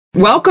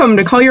Welcome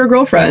to Call Your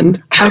Girlfriend,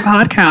 a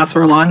podcast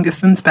for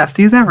long-distance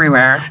besties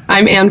everywhere.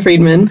 I'm Anne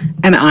Friedman.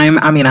 And I'm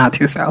Amina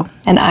Tuso.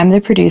 And I'm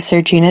the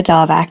producer, Gina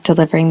Delvac,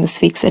 delivering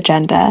this week's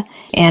agenda.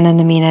 Anne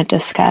and Amina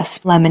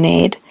discuss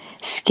Lemonade,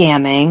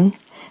 scamming,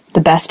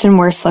 the best and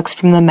worst looks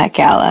from the Met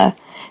Gala,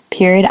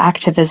 period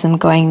activism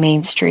going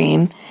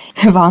mainstream,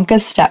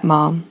 Ivanka's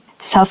stepmom,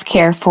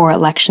 self-care for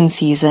election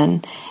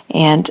season,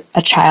 and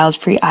a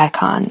child-free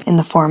icon in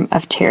the form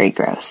of Terry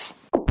Gross.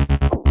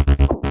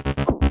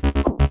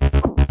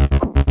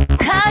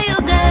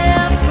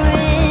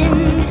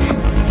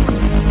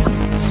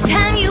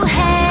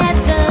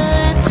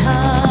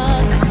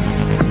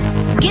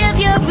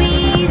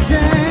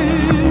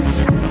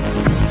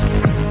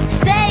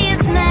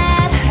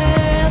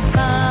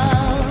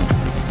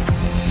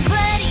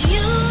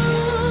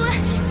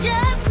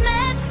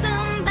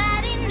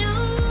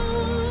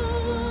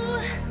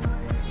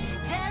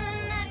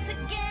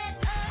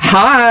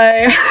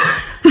 Hi.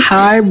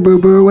 Hi,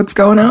 boo-boo. What's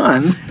going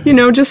on? You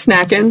know, just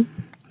snacking.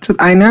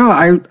 I know.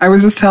 I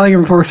was just telling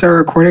him before we started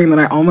recording that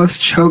I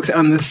almost choked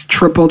on this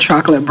triple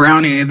chocolate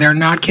brownie. They're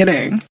not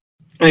kidding.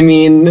 I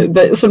mean,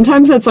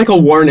 sometimes that's like a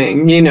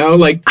warning, you know,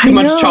 like too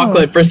much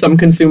chocolate for some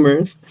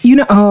consumers. You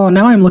know,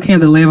 now I'm looking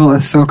at the label.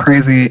 It's so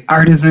crazy.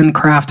 Artisan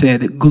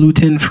crafted,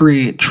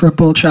 gluten-free,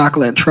 triple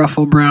chocolate,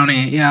 truffle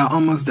brownie. Yeah,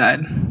 almost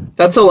dead.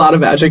 That's a lot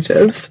of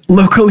adjectives.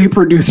 Locally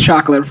produced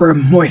chocolate for a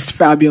moist,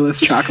 fabulous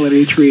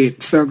chocolatey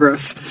treat. So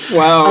gross.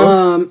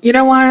 Wow. You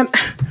know what?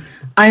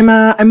 I'm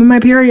in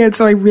my period,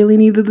 so I really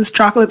needed this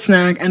chocolate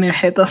snack, and it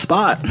hit the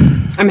spot.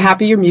 I'm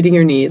happy you're meeting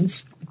your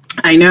needs.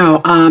 I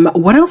know.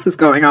 What else is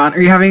going on? Are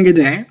you having a good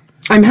day?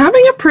 I'm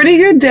having a pretty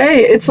good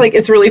day.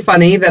 It's really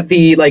funny that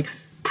the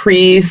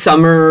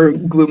pre-summer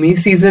gloomy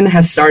season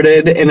has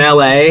started in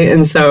LA,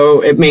 and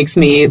so it makes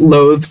me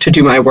loath to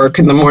do my work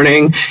in the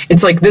morning.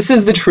 It's like, this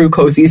is the true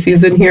cozy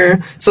season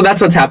here. So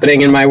that's what's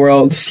happening in my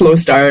world. Slow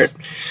start.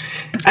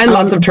 And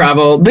lots of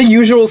travel. The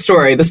usual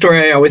story. The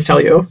story I always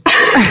tell you.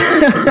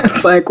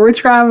 It's like, we're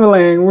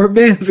traveling, we're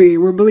busy,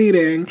 we're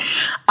bleeding.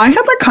 I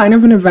had kind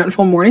of an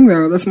eventful morning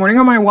though. This morning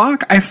on my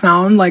walk, I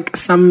found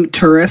some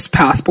tourist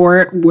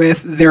passport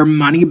with their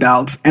money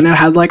belts, and it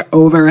had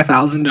over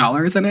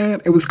 $1,000 in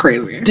it. It was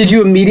crazy. Did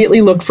you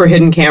immediately look for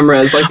hidden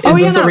campers? Is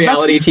this a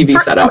reality TV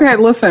setup? Okay,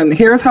 listen,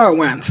 here's how it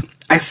went.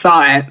 I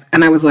saw it,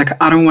 and I was like,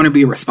 I don't want to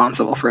be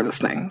responsible for this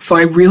thing. So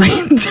I really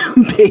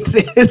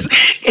debated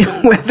in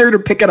whether to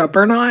pick it up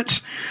or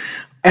not.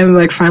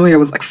 And finally I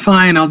was like,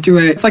 fine, I'll do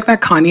it. It's like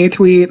that Kanye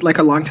tweet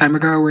a long time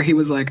ago where he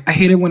was like, I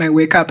hate it when I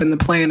wake up in the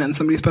plane and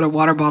somebody's put a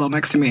water bottle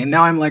next to me. And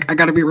now I'm like, I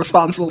got to be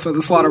responsible for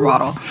this water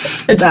bottle.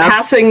 It's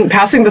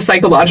passing the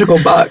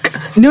psychological buck.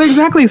 No,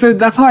 exactly. So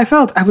that's how I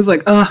felt. I was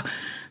like,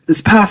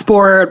 this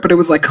passport, but it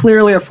was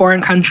clearly a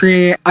foreign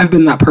country. I've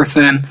been that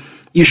person.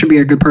 You should be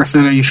a good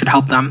person and you should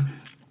help them.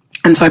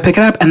 And so I pick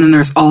it up, and then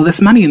there's all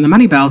this money in the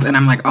money belt, and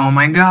I'm like, oh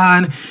my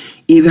God,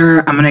 either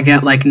I'm going to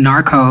get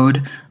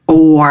narcoed,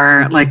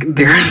 or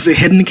there's a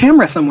hidden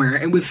camera somewhere.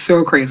 It was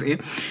so crazy.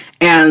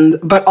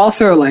 But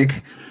also I'm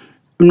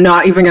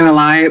not even going to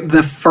lie,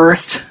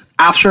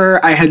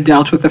 after I had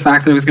dealt with the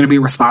fact that I was going to be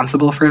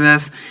responsible for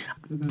this,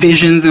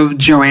 visions of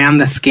Joanne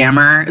the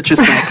scammer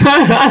just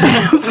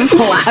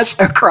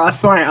flashed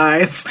across my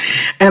eyes.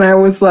 And I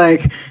was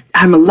like,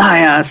 I'm a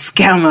liar, a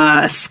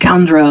scammer, a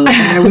scoundrel.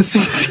 And I was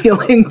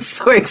feeling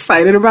so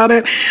excited about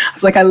it. I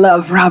was like, I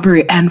love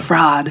robbery and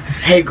fraud.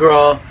 Hey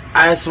girl,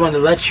 I just want to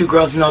let you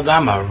girls know that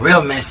I'm a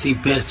real messy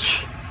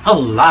bitch. A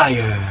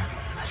liar,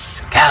 a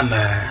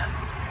scammer.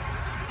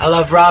 I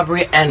love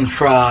robbery and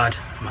fraud.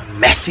 I'm a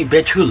messy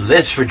bitch who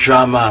lives for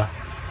drama.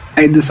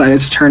 I decided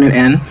to turn it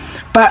in.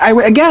 But I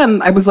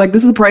was like,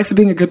 this is the price of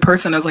being a good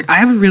person. I was like, I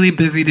have a really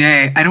busy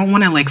day. I don't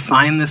want to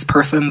find this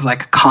person's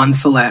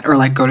consulate or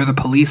go to the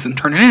police and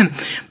turn it in.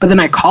 But then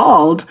I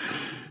called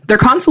their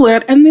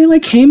consulate, and they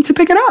came to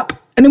pick it up.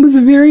 And it was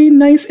a very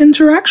nice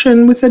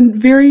interaction with a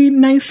very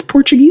nice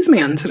Portuguese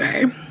man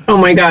today. Oh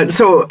my God.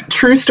 So,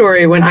 true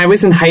story, when I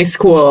was in high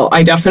school,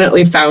 I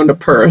definitely found a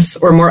purse,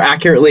 or more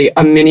accurately,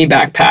 a mini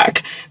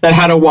backpack that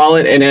had a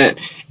wallet in it.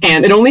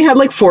 And it only had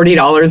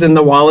 $40 in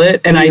the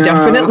wallet. And I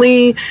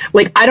definitely,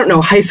 I don't know,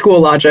 high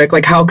school logic.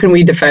 How can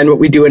we defend what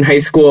we do in high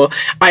school?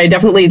 I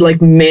definitely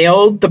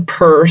mailed the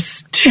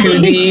purse to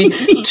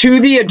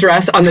the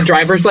address on the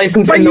driver's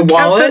license in the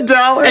wallet,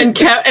 and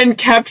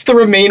kept the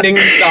remaining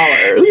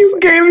dollars. You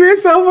gave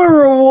yourself a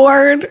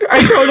reward.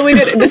 I totally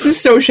did. This is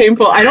so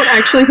shameful. I don't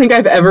actually think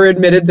I've ever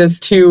admitted this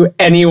to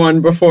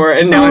anyone before,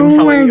 and now I'm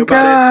telling you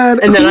about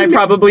it. And then I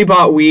probably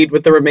bought weed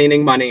with the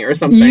remaining money or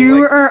something.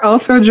 You are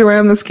also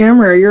Joanne the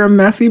scammer. You're a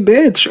messy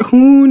bitch.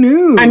 Who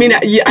knew? I mean,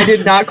 I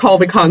did not call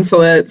the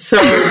consulate, so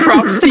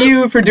props to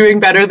you for doing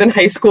better than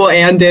high school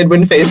Anne did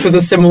when faced with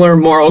a similar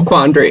moral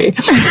quandary.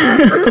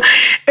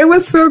 It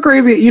was so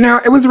crazy.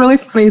 It was really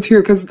funny,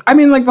 too, because,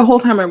 the whole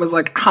time I was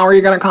like, how are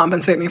you going to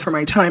compensate me for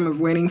my time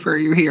of waiting for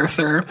you here,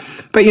 sir?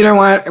 But you know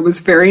what? It was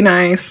very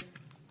nice.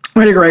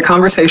 We had a great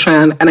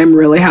conversation, and I'm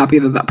really happy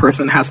that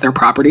person has their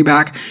property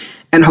back.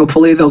 And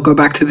hopefully they'll go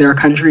back to their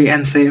country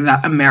and say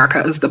that America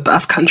is the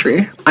best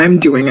country. I'm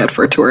doing it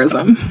for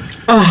tourism.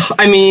 Oh,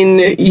 I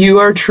mean, you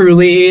are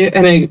truly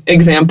an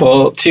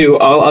example to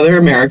all other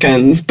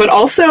Americans. But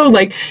also,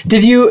 like,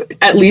 did you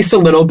at least a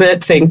little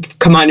bit think,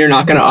 come on, you're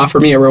not going to offer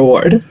me a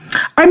reward?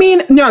 I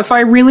mean, no, so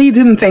I really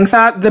didn't think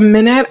that. The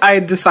minute I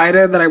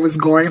decided that I was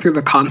going through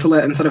the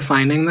consulate instead of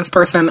finding this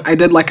person, I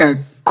did like a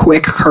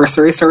quick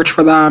cursory search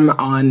for them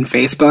on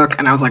Facebook,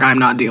 and I was like, I'm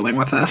not dealing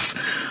with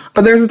this.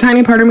 But there's a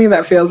tiny part of me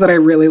that feels that I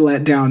really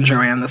let down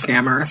Joanne the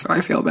scammer, so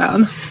I feel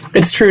bad.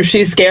 It's true.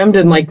 She scammed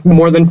in like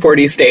more than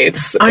 40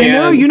 states. I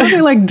know. You know,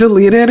 they like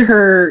deleted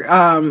her,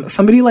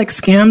 somebody like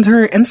scammed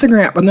her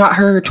Instagram, but not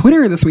her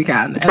Twitter this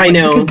weekend. And, I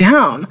know. Took it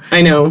down.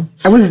 I know.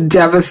 I was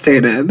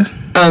devastated.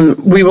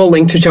 We will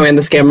link to Joanne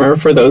the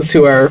Scammer for those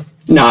who are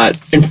not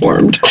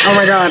informed. Oh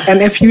my God.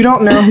 And if you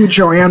don't know who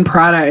Joanne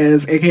Prada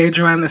is, aka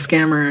Joanne the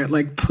Scammer,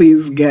 like,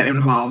 please get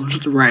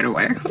involved right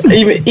away.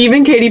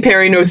 Even Katy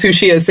Perry knows who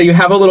she is, so you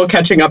have a little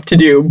catching up to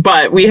do,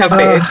 but we have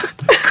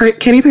faith.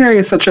 Katy Perry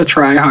is such a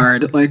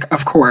tryhard, like,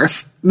 of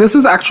course. This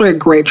is actually a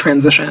great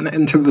transition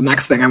into the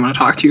next thing I want to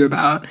talk to you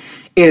about,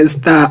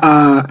 is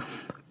the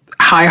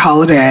high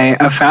holiday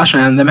of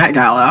fashion, the Met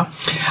Gala.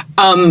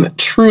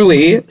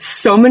 Truly,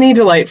 so many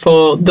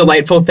delightful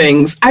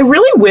things. I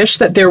really wish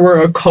that there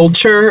were a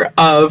culture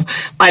of,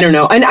 I don't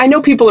know, and I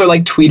know people are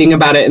like tweeting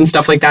about it and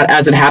stuff like that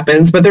as it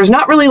happens, but there's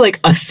not really like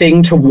a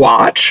thing to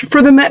watch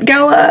for the Met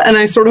Gala, and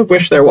I sort of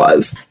wish there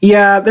was.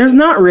 Yeah, there's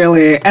not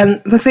really.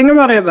 And the thing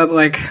about it that,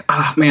 like,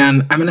 oh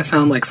man, I'm gonna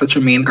sound like such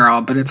a mean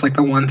girl, but it's like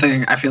the one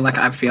thing I feel like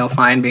I feel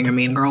fine being a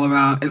mean girl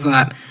about is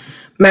that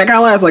Met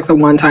Gala is like the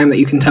one time that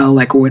you can tell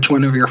like which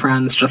one of your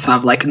friends just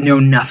have like know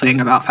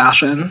nothing about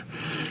fashion.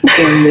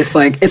 And it's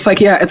like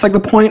the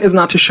point is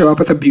not to show up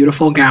with a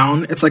beautiful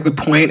gown. It's like the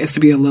point is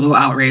to be a little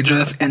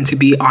outrageous and to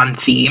be on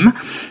theme.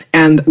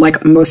 And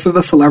like most of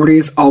the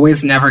celebrities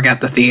always never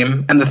get the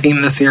theme. And the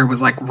theme this year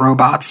was like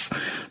robots.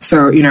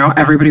 So, you know,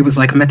 everybody was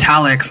like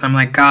metallics. I'm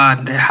like,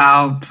 God,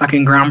 how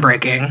fucking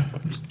groundbreaking.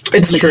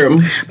 It's true.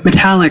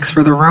 Metallics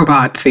for the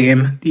robot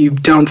theme. You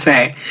don't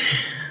say.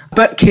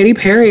 But Katy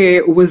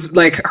Perry was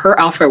like, her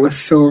outfit was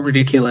so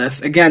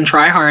ridiculous. Again,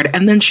 try hard.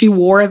 And then she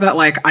wore that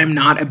like I'm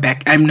not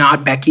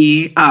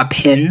Becky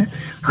pin.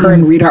 Her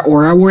and Rita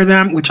Ora wore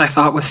them, which I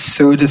thought was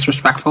so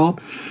disrespectful.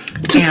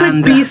 Just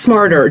like be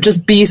smarter.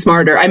 Just be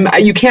smarter.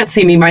 You can't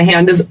see me. My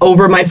hand is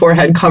over my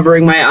forehead,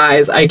 covering my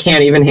eyes. I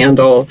can't even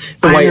handle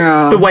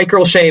the white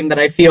girl shame that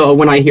I feel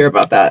when I hear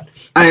about that.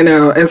 I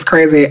know, it's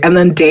crazy. And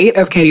then date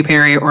of Katy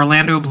Perry,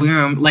 Orlando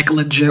Bloom, like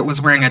legit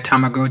was wearing a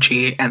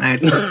Tamagotchi, and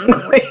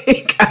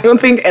I don't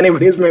think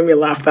anybody's made me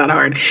laugh that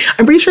hard.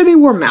 I'm pretty sure they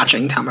wore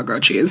matching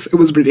Tamagotchis. It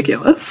was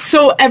ridiculous.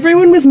 So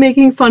everyone was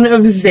making fun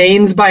of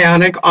Zayn's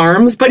bionic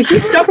arms, but he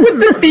stuck with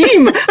the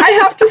theme. I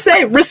have to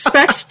say,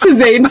 respect to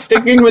Zayn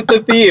sticking with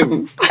the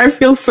theme. I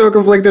feel so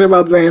conflicted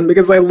about Zayn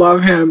because I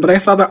love him, but I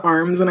saw the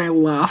arms and I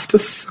laughed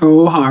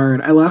so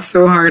hard.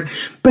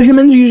 But him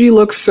and Gigi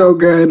look so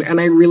good, and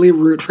I really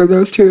root for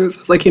those two. So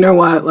it's like, you know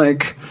what?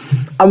 Like,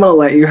 I'm gonna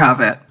let you have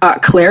it.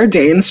 Claire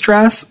Danes'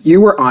 dress,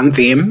 you were on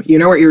theme. You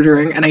know what you're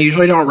doing, and I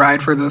usually don't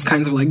ride for those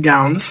kinds of like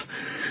gowns.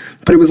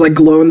 But it was like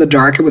glow in the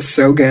dark. It was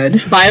so good.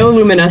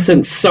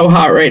 Bioluminescence, so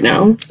hot right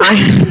now.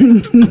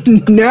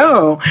 I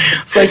know.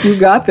 It's like, you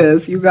got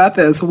this.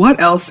 What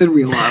else did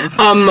we love?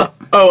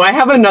 I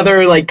have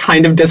another like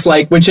kind of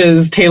dislike, which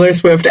is Taylor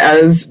Swift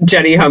as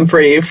Jenny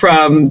Humphrey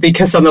from the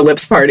Kiss on the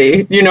Lips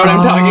party. You know what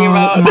I'm talking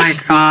about? Oh my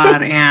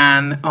God,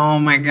 Anne. Oh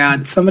my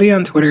God. Somebody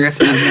on Twitter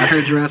said that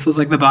her dress was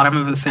like the bottom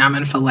of a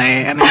salmon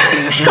fillet, and I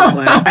couldn't handle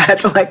it. I had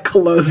to like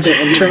close the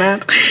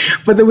internet.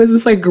 But there was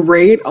this like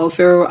great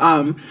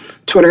also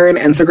Twitter and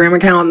Instagram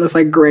account, this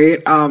like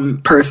great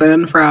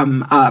person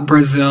from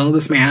Brazil,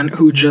 this man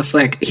who just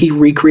like, he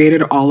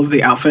recreated all of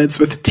the outfits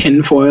with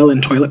tin foil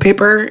and toilet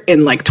paper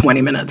in like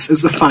 20 minutes.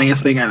 It's the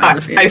funniest thing I've ever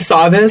seen. I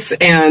saw this,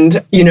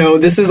 and you know,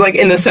 this is like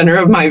in the center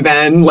of my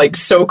Venn, like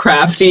so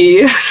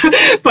crafty,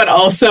 but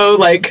also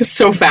like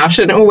so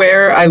fashion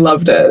aware. I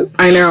loved it.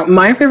 I know.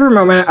 My favorite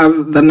moment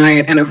of the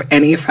night and of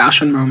any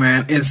fashion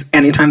moment is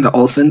anytime the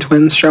Olsen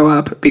twins show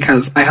up,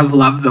 because I have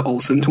loved the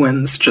Olsen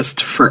twins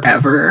just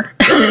forever.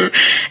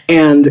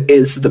 And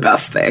it's the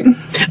best thing.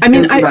 I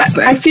mean,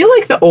 I feel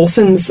like the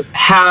Olsens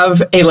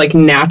have a like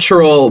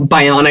natural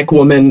bionic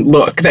woman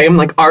look. I'm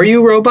like, are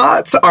you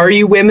robots? Are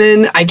you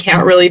women? I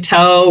can't really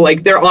tell.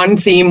 Like, they're on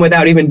theme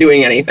without even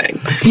doing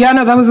anything. Yeah,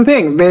 no, that was the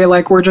thing. They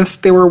like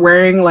they were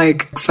wearing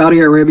like Saudi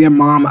Arabian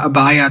mom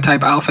abaya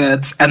type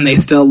outfits, and they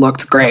still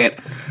looked great.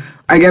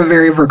 I get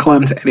very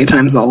verklempt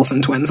anytime the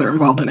Olsen twins are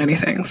involved in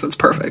anything, so it's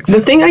perfect.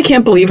 The thing I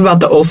can't believe about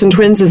the Olsen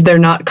twins is they're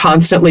not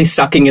constantly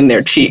sucking in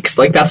their cheeks.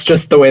 Like, that's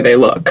just the way they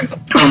look.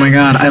 Oh my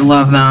God, I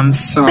love them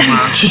so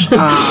much.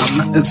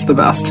 It's the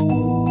best.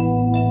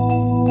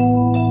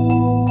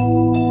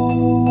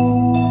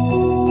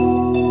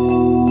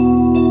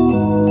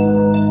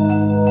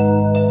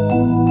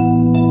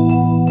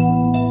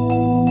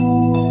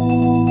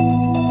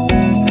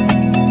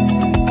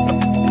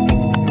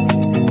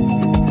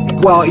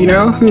 Well, you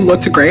know who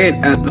looked great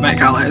at the Met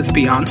Gala is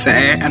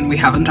Beyonce, and we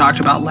haven't talked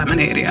about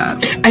Lemonade yet.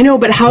 I know,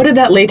 but how did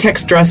that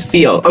latex dress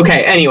feel?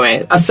 Okay,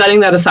 anyway, setting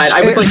that aside,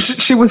 I was like...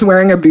 She was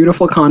wearing a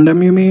beautiful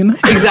condom, you mean?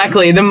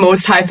 Exactly, the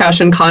most high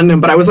fashion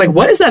condom, but I was like,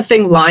 what is that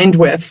thing lined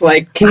with?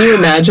 Like, can you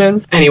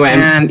imagine? Anyway.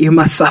 And you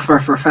must suffer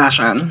for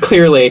fashion.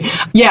 Clearly.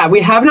 Yeah,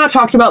 we have not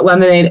talked about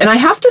Lemonade, and I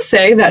have to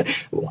say that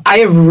I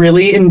have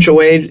really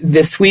enjoyed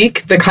this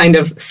week the kind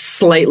of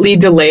slightly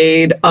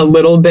delayed, a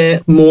little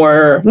bit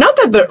more, not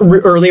that the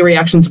early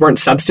reactions weren't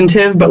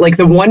substantive, but like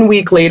the 1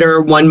 week later,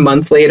 1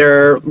 month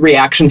later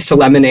reactions to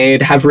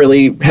Lemonade have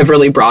really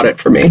brought it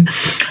for me.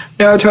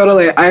 No,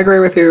 totally. I agree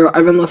with you.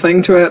 I've been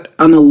listening to it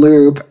on a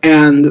loop,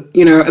 and,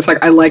 you know, it's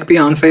like I like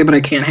Beyonce, but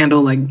I can't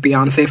handle like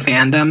Beyonce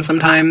fandom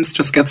sometimes.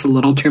 Just gets a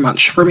little too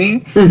much for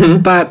me.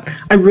 Mm-hmm. But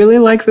I really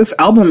like this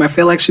album. I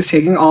feel like she's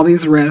taking all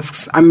these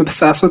risks. I'm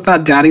obsessed with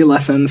that Daddy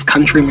Lessons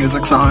country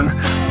music song.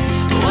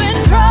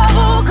 When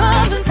trouble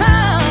comes in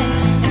town,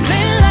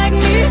 men like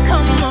me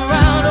come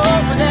around.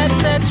 Oh, my daddy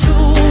said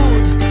shoot.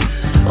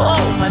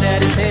 Oh, my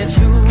daddy said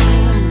shoot.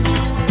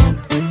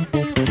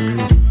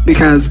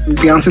 Because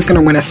Beyonce's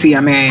going to win a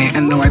CMA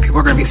and the white people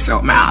are going to be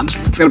so mad.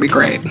 It's going to be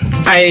great.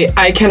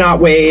 I cannot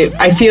wait.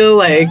 I feel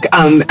like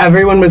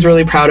everyone was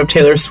really proud of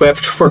Taylor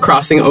Swift for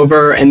crossing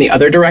over in the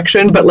other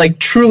direction, but like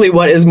truly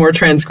what is more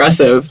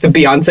transgressive? The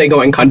Beyonce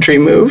going country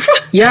move.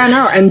 Yeah,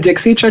 no, and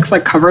Dixie Chicks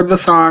like covered the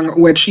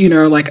song, which, you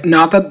know, like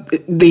not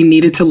that they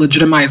needed to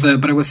legitimize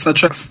it, but it was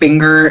such a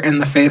finger in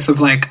the face of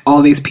like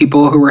all these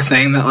people who were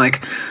saying that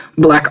like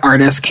Black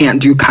artists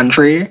can't do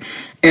country.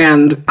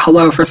 And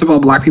hello, first of all,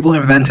 Black people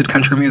invented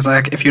country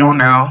music. If you don't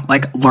know,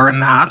 like,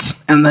 learn that.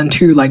 And then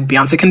two, like,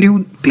 Beyonce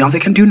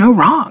can do no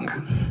wrong.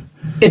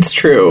 It's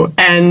true.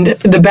 And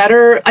the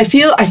better, I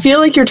feel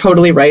like you're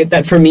totally right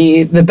that for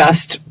me, the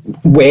best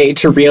way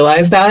to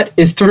realize that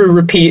is through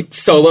repeat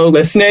solo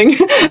listening,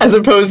 as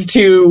opposed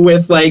to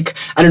with like,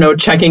 I don't know,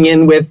 checking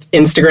in with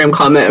Instagram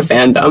comment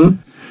fandom.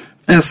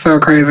 It's so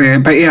crazy.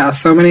 But yeah,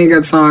 so many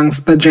good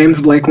songs. The James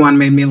Blake one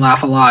made me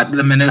laugh a lot.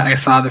 The minute I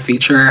saw the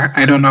feature,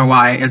 I don't know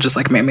why, it just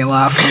like made me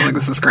laugh. I was like,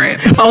 this is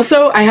great.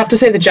 Also, I have to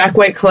say the Jack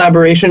White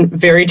collaboration,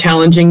 very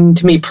challenging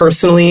to me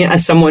personally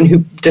as someone who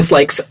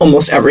dislikes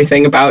almost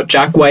everything about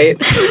Jack White.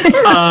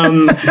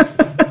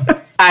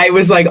 I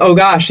was like, oh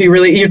gosh,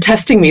 you're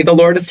testing me. The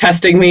Lord is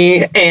testing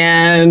me.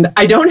 And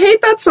I don't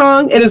hate that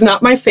song. It is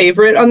not my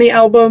favorite on the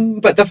album,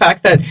 but the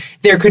fact that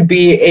there could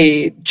be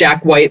a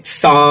Jack White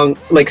song,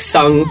 like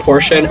sung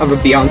portion of a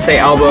Beyonce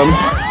album.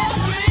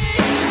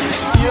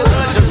 You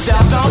hurt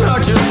yourself, don't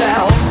hurt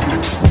yourself.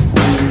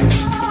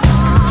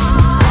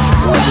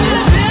 When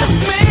you diss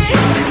me,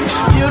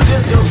 you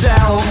diss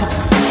yourself.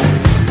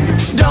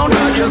 Don't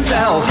hurt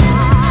yourself.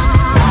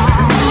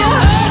 You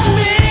hurt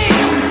me,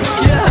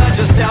 you hurt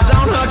yourself.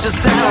 Don't hurt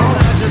yourself.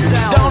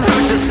 Don't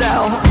hurt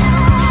yourself.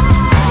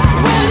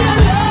 When you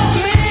love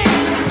me,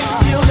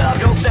 you love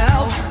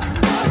yourself.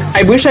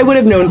 I wish I would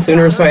have known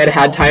sooner so I had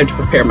had time to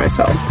prepare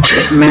myself.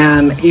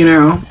 Man, you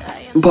know,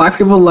 Black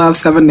people love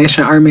Seven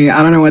Nation Army.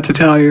 I don't know what to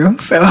tell you.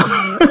 So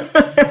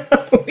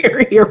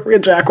we're here for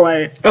Jack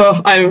White.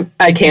 Oh,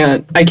 I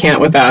can't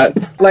with that.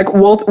 Like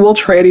we'll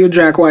trade you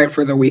Jack White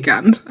for The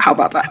Weeknd. How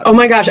about that? Oh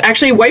my gosh,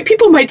 actually white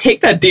people might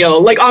take that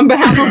deal. Like on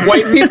behalf of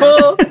white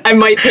people, I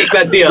might take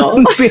that deal.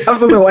 On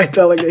behalf of the white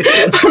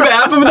delegation. On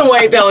behalf of the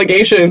white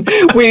delegation,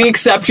 we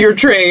accept your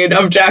trade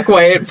of Jack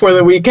White for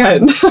The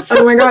Weeknd.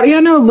 Oh my god, yeah,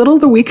 no, little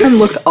The Weeknd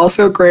looked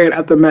also great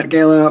at the Met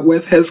Gala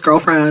with his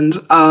girlfriend,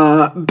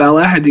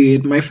 Bella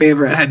Hadid, my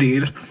favorite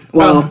Hadid.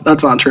 Well,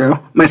 that's not true.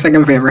 My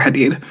second favorite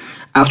Hadid,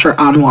 after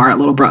Anwar,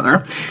 little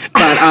brother.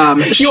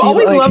 But you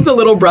always love the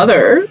little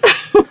brother.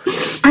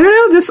 I don't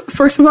know. This,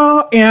 first of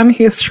all, and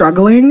he is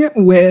struggling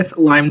with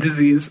Lyme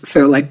disease,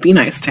 so like, be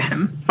nice to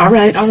him. All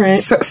right.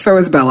 So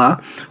is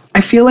Bella.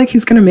 I feel like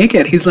he's gonna make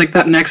it. He's like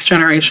that next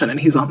generation, and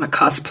he's on the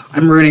cusp.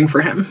 I'm rooting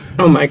for him.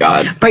 Oh my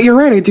god. But you're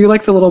right. I do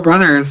like the little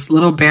brothers,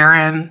 Little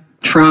Baron,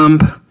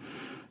 Trump,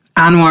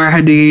 Anwar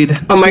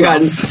Hadid. Oh my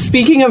god.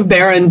 Speaking of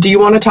Baron, do you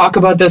want to talk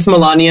about this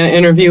Melania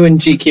interview in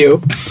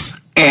GQ?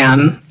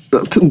 And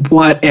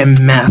what a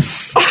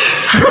mess.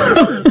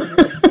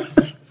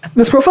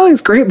 This profile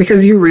is great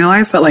because you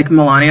realize that like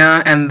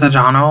Melania and the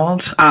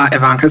Donald,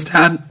 Ivanka's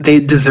dad,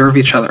 they deserve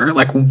each other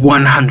like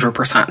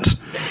 100%.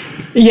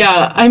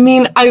 Yeah, I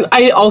mean,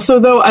 I also,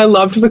 though, I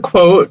loved the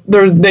quote.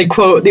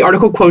 The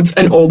article quotes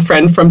an old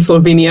friend from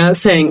Slovenia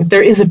saying,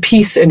 there is a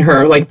peace in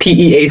her, like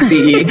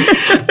P-E-A-C-E.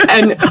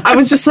 And I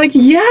was just like,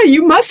 yeah,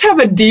 you must have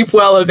a deep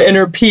well of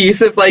inner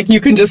peace if, like,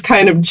 you can just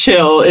kind of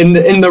chill in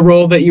the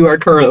role that you are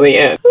currently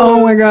in.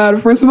 Oh my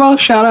god. First of all,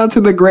 shout out to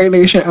the great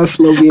nation of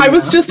Slovenia. I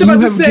was just about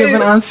to say. You have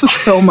given us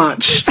so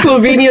much.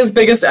 Slovenia's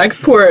biggest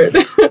export.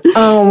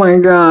 Oh my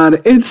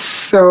god. It's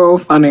so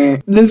funny.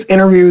 This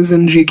interview is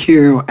in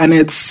GQ, and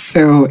it's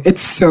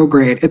so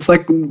great. It's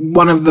like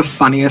one of the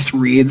funniest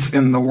reads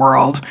in the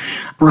world.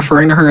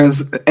 Referring to her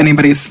as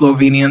anybody's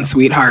Slovenian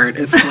sweetheart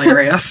is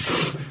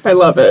hilarious. I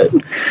love it.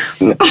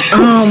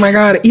 Oh my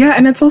God. Yeah.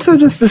 And it's also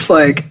just this,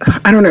 like,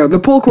 I don't know, the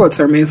pull quotes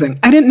are amazing.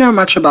 I didn't know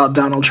much about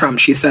Donald Trump,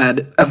 she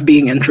said, of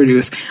being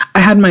introduced. I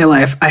had my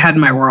life. I had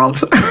my world.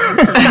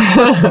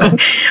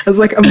 It was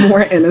like a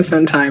more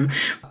innocent time.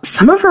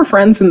 Some of her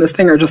friends in this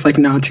thing are just like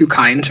not too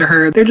kind to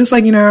her. They're just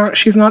like, you know,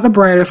 she's not the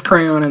brightest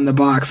crayon in the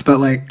box, but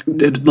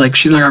like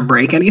she's not gonna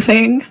break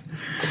anything.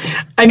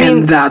 I mean,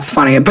 and that's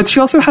funny. But she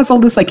also has all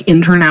this like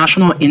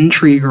international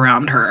intrigue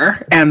around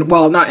her. And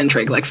well, not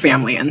intrigue, like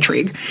family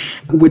intrigue,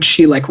 which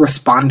she like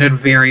responded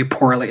very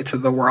poorly to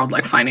the world,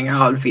 like finding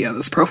out via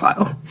this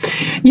profile.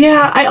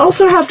 yeah, I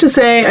also have to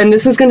say, and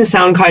this is going to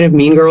sound kind of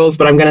Mean Girls,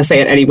 but I'm going to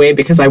say it anyway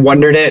because I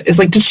wondered it, is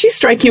like, did she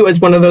strike you as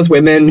one of those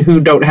women who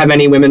don't have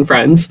any women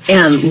friends?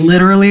 And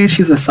literally,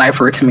 she's a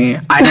cipher to me.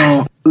 I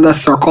don't. The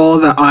circle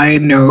that I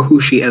know who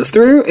she is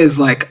through is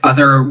like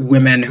other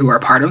women who are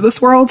part of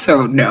this world.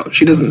 So no,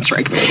 she doesn't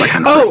strike me as that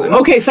kind of person. Oh,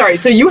 okay, sorry.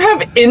 So you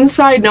have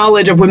inside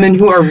knowledge of women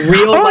who are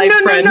real life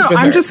friends with her.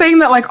 I'm just saying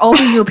that like all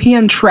the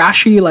European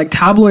trashy like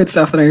tabloid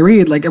stuff that I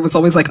read, like it was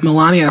always like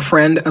Melania,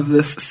 friend of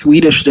this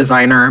Swedish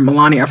designer,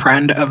 Melania,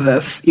 friend of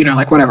this, you know,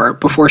 like whatever,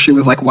 before she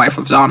was like wife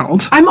of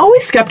Donald. I'm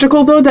always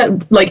skeptical though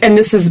that like, and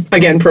this is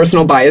again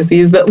personal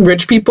biases, that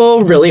rich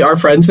people really are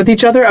friends with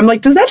each other. I'm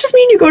like, does that just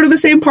mean you go to the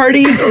same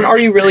parties, or are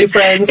you really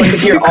friends? Like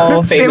if you're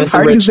all famous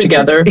and rich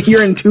together,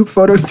 you're in 2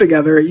 photos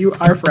together, you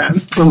are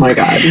friends. Oh my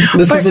God,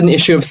 this is an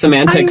issue of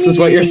semantics, is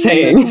what you're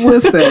saying.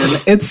 Listen,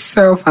 it's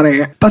so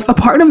funny. But the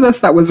part of this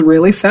that was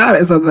really sad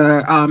is that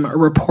the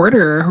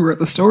reporter who wrote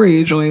the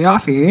story, Julia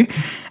Yaffe,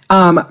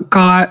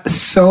 got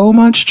so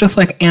much just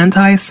like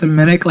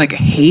anti-Semitic like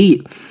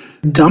hate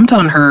dumped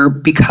on her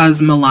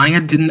because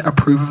Melania didn't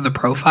approve of the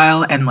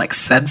profile and like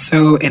said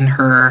so in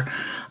her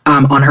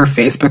on her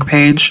Facebook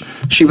page.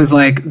 She was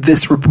like,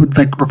 this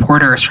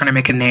reporter is trying to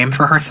make a name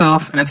for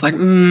herself. And it's like,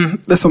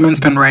 this woman's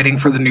been writing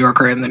for the New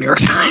Yorker and the New York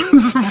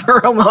Times for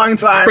a long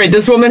time. Right,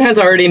 this woman has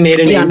already made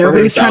a name for herself. Yeah,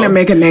 nobody's trying to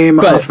make a name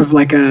off of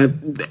like a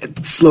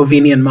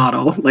Slovenian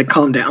model. Like,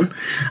 calm down.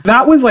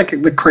 That was like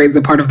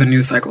the part of the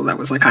news cycle that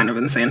was like kind of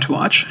insane to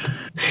watch.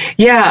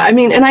 Yeah, I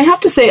mean, and I have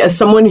to say, as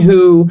someone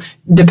who,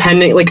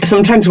 depending, like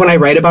sometimes when I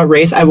write about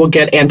race, I will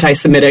get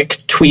anti-Semitic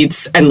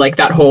tweets and like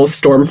that whole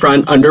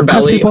Stormfront underbelly.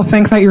 Because people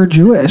think that you're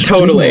Jewish.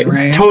 Totally,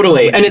 right?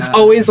 Totally. And it's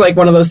always like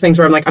one of those things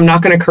where I'm like, I'm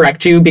not going to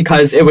correct you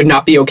because it would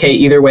not be okay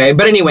either way.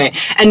 But anyway,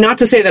 and not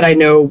to say that I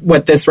know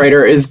what this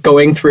writer is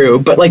going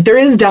through, but like there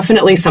is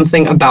definitely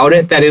something about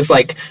it that is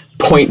like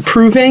point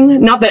proving.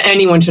 Not that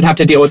anyone should have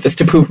to deal with this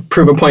to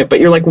prove a point,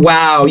 but you're like,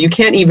 wow, you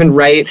can't even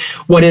write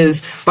what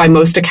is by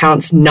most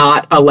accounts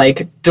not a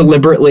like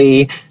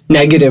deliberately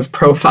negative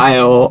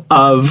profile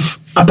of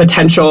a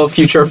potential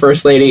future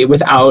first lady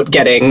without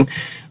getting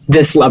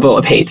this level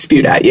of hate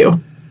spewed at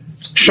you.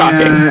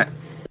 Shocking.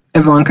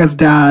 Ivanka's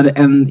dad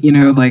and, you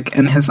know, like,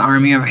 and his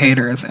army of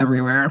haters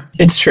everywhere.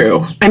 It's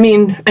true. I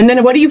mean, and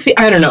then what do you feel?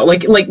 I don't know,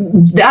 like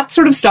that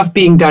sort of stuff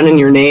being done in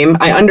your name.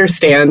 I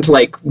understand,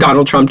 like,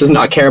 Donald Trump does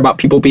not care about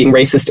people being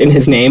racist in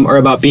his name or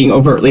about being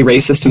overtly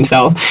racist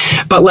himself.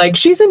 But, like,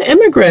 she's an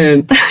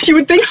immigrant. You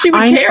would think she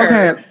would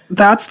care. Okay,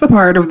 that's the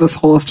part of this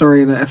whole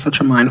story that is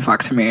such a mindfuck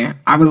to me.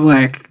 I'm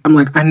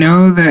like, I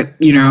know that,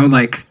 you know,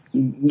 like,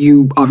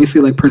 you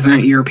obviously, like,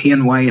 present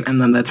European white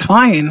and then that's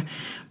fine.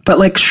 But,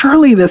 like,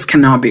 surely this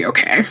cannot be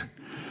okay.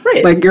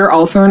 Right. Like, you're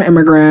also an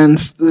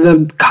immigrant.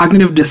 The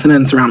cognitive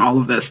dissonance around all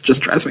of this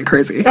just drives me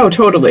crazy. Oh,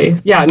 totally.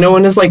 Yeah, no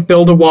one has, like,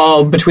 built a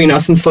wall between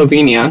us and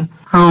Slovenia.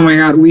 Oh my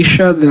God, we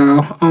should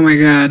though. Oh my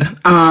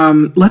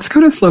God. Let's go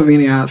to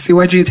Slovenia.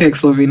 CYG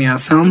takes Slovenia.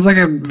 Sounds like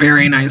a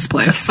very nice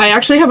place. I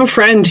actually have a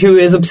friend who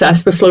is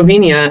obsessed with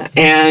Slovenia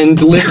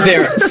and lived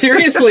there.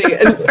 Seriously.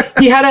 And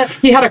he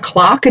had a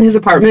clock in his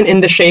apartment in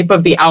the shape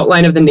of the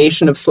outline of the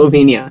nation of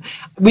Slovenia.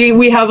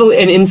 We have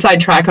an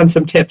inside track on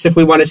some tips if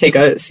we want to take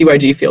a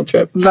CYG field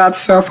trip. That's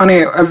so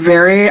funny. A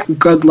very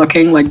good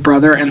looking like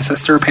brother and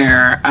sister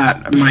pair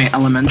at my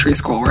elementary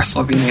school were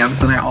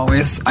Slovenians, and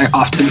I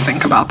often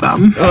think about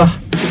them. Oh,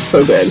 it's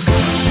so good.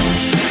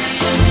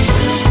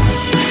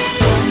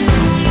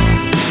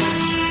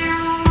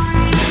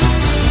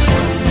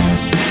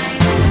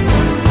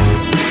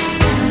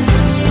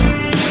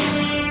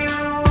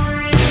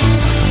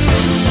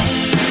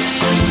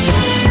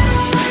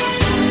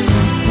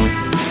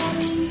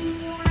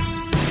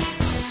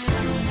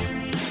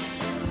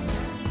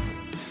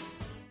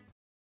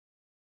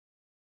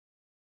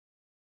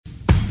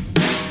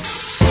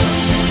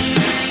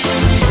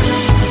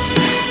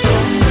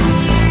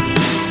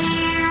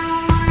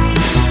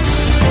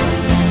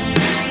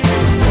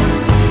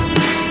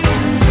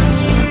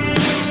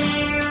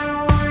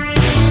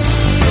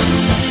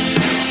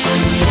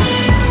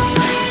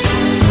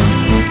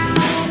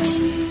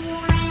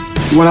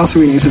 What else do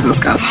we need to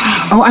discuss?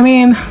 Oh, I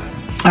mean,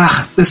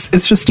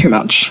 it's just too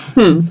much.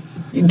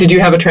 Did you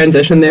have a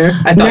transition there?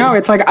 No,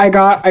 it's like I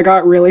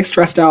got really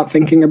stressed out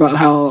thinking about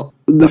how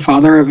the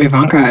father of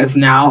Ivanka is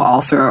now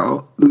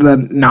also the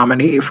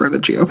nominee for the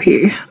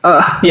GOP.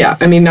 Yeah,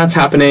 I mean, that's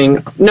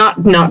happening.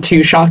 Not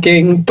too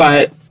shocking,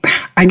 but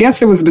I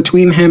guess it was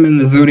between him and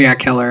the Zodiac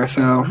Killer,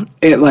 so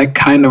it like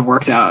kind of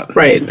worked out.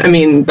 Right. I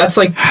mean, that's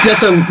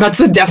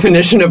a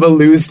definition of a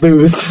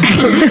lose-lose.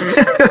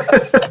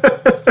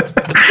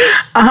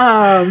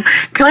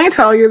 Can I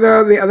tell you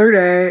though, the other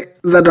day,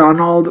 the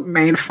Donald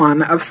made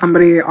fun of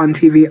somebody on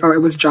TV. Oh,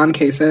 it was John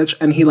Kasich,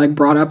 and he like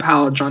brought up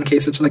how John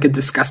Kasich is like a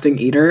disgusting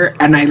eater,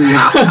 and I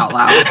laughed out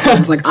loud. I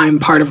was like, I'm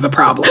part of the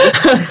problem.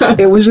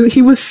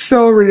 He was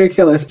so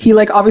ridiculous. He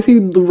like obviously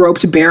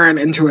roped Barron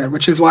into it,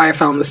 which is why I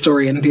found the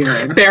story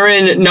endearing.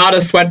 Barron, not a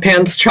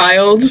sweatpants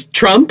child,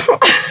 Trump.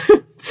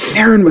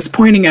 Aaron was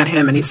pointing at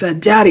him and he said,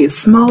 "Daddy,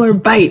 smaller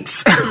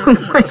bites."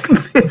 Like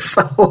this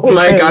whole Oh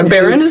my thing God,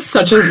 Barron is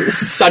such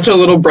a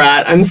little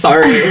brat. I'm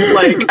sorry.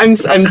 Like I'm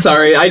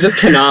sorry. I just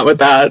cannot with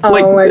that.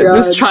 Like my God.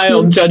 this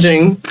child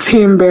judging.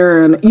 Team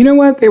Barron. You know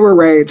what? They were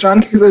right.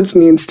 John Kasich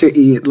needs to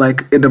eat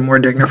like in a more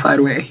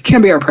dignified way. He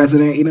can't be our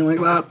president eating like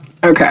that.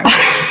 Okay.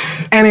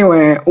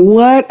 Anyway,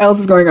 what else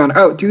is going on?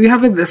 Oh, do we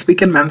have a This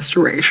Week in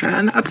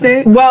Menstruation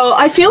update? Well,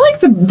 I feel like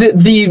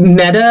the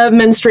meta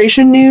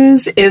menstruation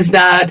news is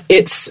that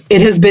it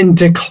has been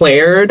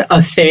declared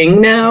a thing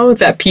now,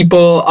 that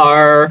people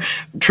are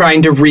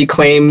trying to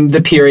reclaim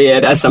the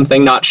period as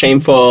something not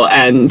shameful,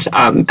 and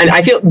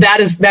I feel that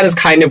is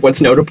kind of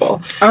what's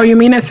notable. Oh, you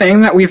mean a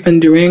thing that we've been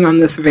doing on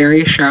this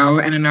very show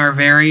and in our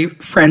very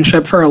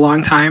friendship for a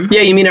long time?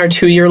 Yeah, you mean our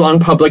 2-year-long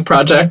public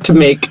project to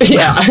make...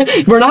 Yeah,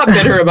 we're not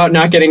bitter about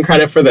not getting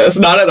credit for this.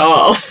 Not at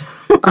all.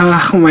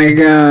 Oh my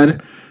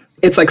God.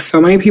 It's like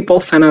so many people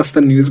sent us the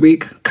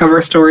Newsweek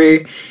cover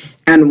story.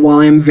 And while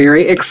I'm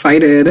very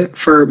excited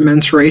for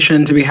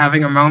menstruation to be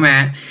having a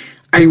moment,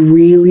 I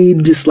really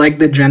dislike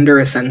the gender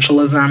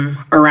essentialism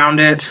around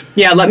it.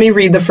 Yeah, let me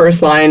read the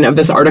first line of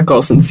this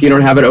article since you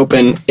don't have it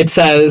open. It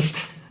says,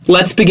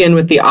 "Let's begin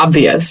with the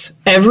obvious.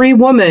 Every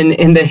woman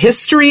in the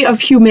history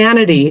of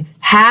humanity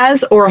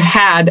has or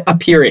had a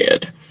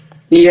period."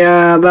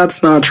 Yeah,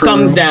 that's not true.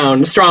 Thumbs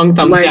down. Strong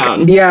thumbs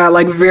down. Yeah,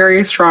 like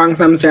very strong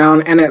thumbs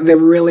down. And they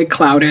really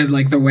clouded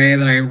like the way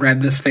that I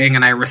read this thing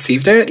and I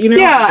received it, you know?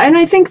 Yeah, and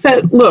I think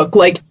that, look,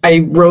 like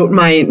I wrote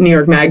my New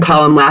York Mag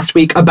column last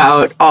week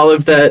about all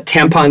of the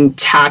tampon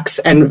tax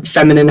and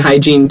feminine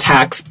hygiene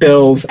tax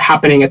bills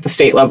happening at the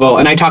state level.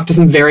 And I talked to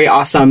some very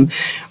awesome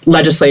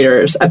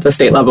legislators at the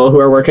state level who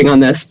are working on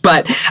this,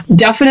 but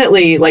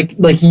definitely like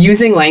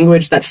using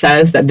language that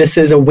says that this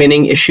is a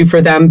winning issue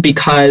for them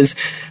because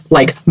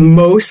like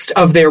most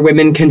of their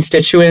women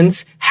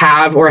constituents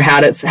have or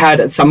had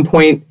at some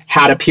point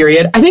had a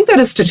period. I think that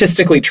is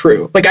statistically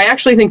true. Like, I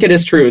actually think it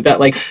is true that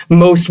like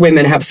most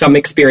women have some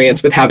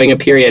experience with having a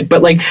period,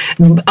 but like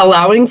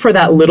allowing for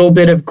that little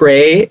bit of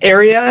gray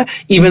area,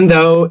 even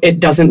though it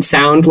doesn't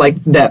sound like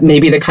that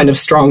maybe the kind of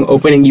strong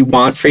opening you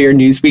want for your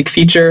Newsweek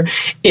feature,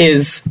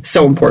 is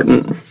so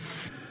important.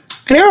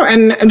 I know,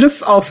 and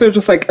just also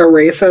just like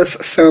erases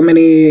so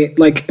many,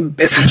 like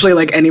essentially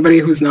like anybody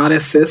who's not a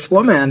cis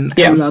woman.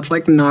 Yeah. And that's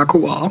like not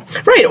cool.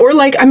 Right. Or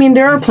like, I mean,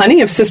 there are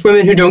plenty of cis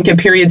women who don't get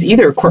periods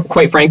either,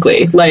 quite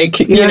frankly. Like,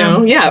 you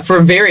know,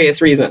 for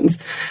various reasons.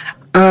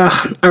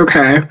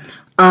 Okay.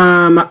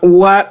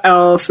 What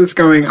else is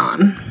going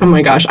on? Oh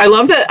my gosh. I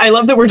love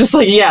that we're just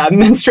like, yeah,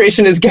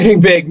 menstruation is getting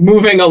big,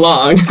 moving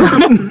along.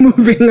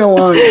 Moving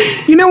along.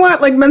 You know what?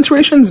 Like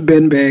menstruation's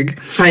been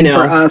big. I know.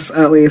 For us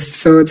at least.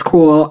 So it's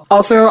cool.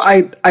 Also,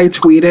 I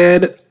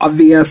tweeted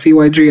via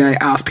CYG, I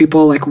asked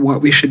people like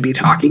what we should be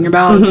talking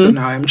about. So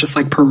now I'm just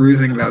like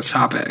perusing those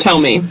topics.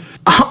 Tell me.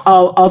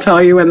 I'll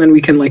tell you and then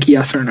we can like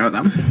yes or no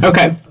them.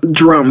 Okay.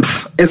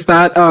 Drumpf. Is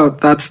that,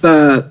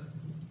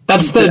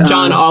 that's the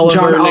John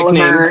Oliver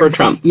nickname for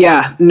Trump.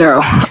 Yeah,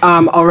 no.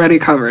 Already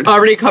covered.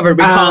 Already covered.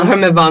 We call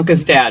him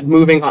Ivanka's dad.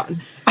 Moving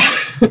on.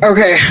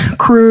 Okay.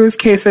 Cruz,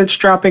 Kasich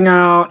dropping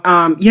out.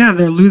 Yeah,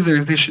 they're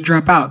losers. They should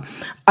drop out.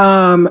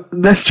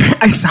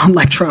 I sound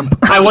like Trump.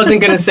 I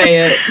wasn't going to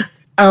say it.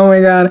 Oh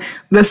my God.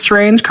 The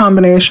strange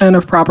combination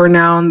of proper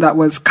noun that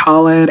was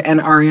Khaled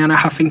and Ariana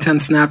Huffington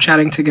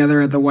Snapchatting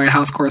together at the White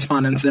House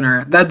Correspondents'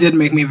 Dinner. That did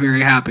make me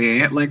very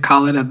happy. Like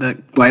Khaled at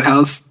the White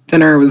House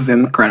dinner was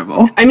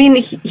incredible. I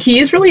mean, he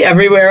is really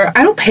everywhere.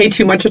 I don't pay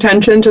too much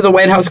attention to the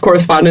White House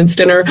Correspondents'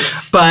 Dinner,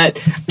 but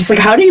just like,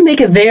 how do you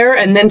make it there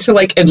and then to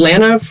like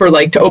Atlanta for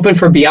like to open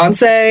for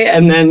Beyonce,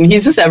 and then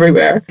he's just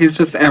everywhere. He's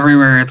just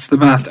everywhere. It's the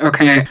best.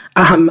 Okay.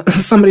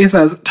 Somebody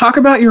says, talk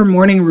about your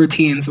morning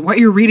routines. What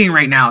you're reading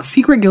right now.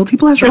 Secret guilty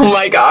pleasures. Oh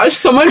my gosh.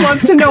 Someone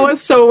wants to know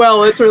us so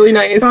well. It's really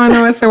nice. Oh, I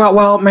know it so well.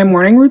 Well, my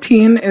morning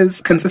routine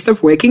consists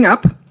of waking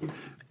up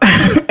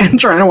and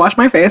trying to wash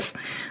my face.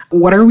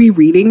 What are we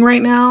reading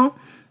right now?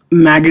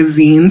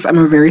 Magazines. I'm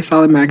a very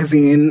solid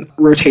magazine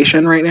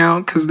rotation right now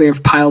because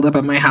they've piled up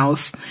at my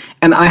house,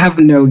 and I have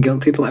no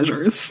guilty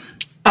pleasures.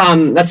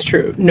 That's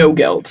true. No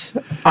guilt.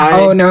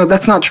 Oh no,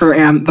 that's not true.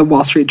 And the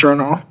Wall Street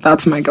Journal.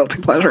 That's my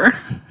guilty pleasure.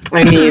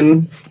 I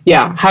mean,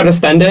 yeah, how to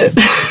spend it.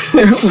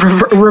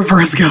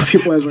 Reverse guilty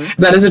pleasure.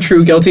 That is a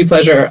true guilty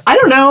pleasure. I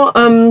don't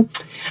know.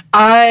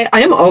 I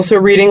am also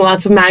reading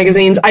lots of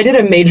magazines. I did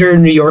a major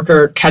New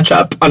Yorker catch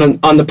up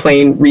on the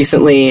plane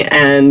recently,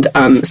 and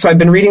so I've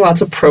been reading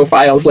lots of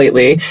profiles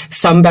lately,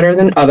 some better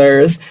than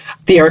others.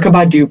 The Erykah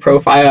Badu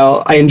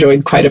profile I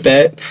enjoyed quite a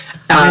bit.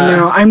 I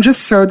know. I'm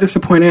just so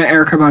disappointed in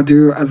Erykah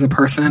Badu as a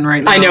person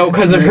right now. I know,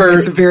 because of her...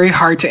 It's very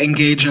hard to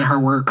engage in her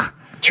work.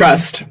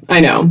 Trust. I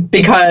know.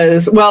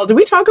 Because, well, did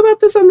we talk about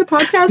this on the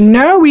podcast?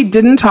 No, we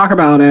didn't talk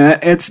about it.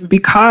 It's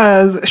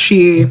because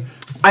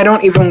I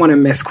don't even want to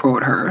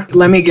misquote her.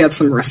 Let me get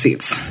some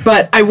receipts.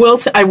 But I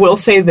will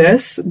say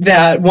this,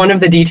 that one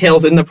of the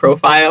details in the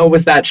profile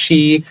was that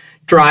she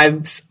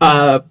drives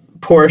a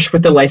Porsche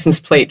with the license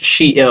plate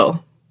She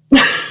Ill.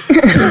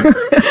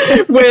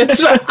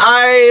 Which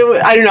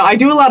I don't know. I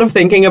do a lot of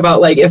thinking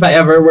about, like, if I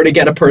ever were to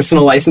get a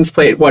personal license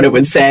plate, what it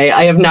would say.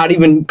 I have not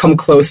even come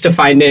close to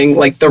finding,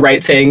 like, the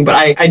right thing, but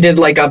I did,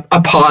 like, a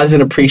pause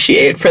and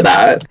appreciate for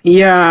that.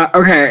 Yeah,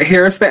 okay,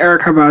 here's the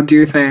Erykah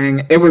Badu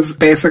thing. It was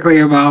basically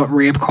about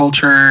rape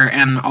culture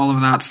and all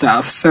of that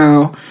stuff.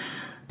 So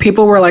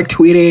people were, like,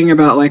 tweeting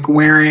about, like,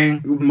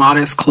 wearing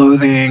modest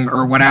clothing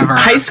or whatever.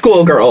 High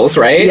school girls,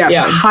 right? Yes,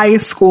 yeah. High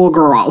school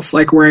girls,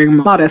 like, wearing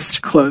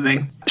modest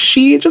clothing.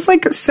 She just,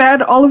 like,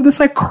 said all of this,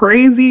 like,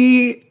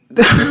 crazy,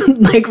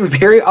 like,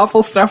 very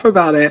awful stuff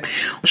about it.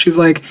 She's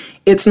like,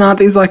 it's not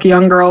these, like,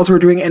 young girls who are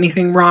doing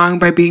anything wrong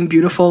by being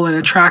beautiful and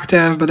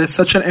attractive, but there's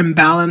such an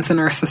imbalance in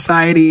our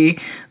society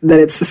that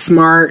it's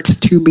smart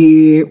to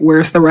be,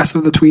 where's the rest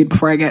of the tweet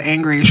before I get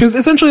angry? She was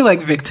essentially,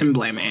 like, victim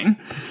blaming.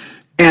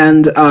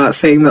 And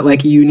saying that,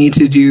 like, you need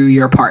to do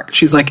your part.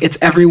 She's like, it's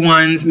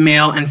everyone's,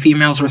 male and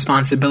female's,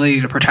 responsibility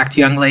to protect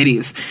young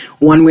ladies.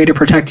 One way to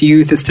protect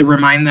youth is to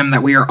remind them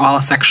that we are all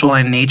sexual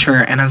in nature,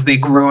 and as they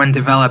grow and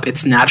develop,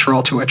 it's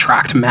natural to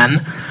attract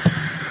men.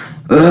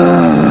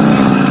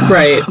 Ugh.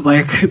 Right.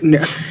 Like,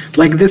 no,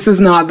 like, this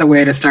is not the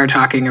way to start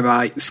talking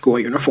about school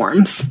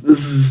uniforms.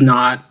 This is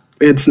not,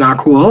 it's not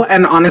cool.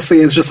 And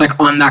honestly, it's just, like,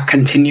 on that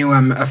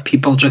continuum of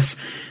people just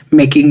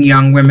making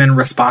young women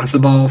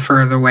responsible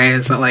for the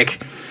ways that,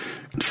 like,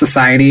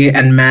 society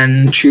and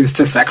men choose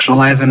to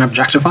sexualize and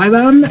objectify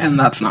them, and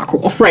that's not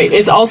cool. Right.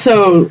 It's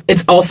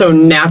also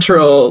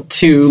natural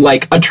to,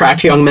 like,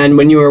 attract young men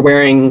when you are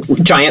wearing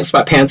giant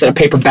sweatpants and a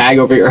paper bag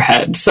over your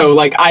head. So,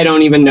 like, I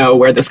don't even know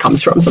where this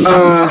comes from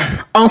sometimes.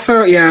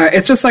 Also, yeah,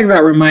 it's just, like,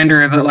 that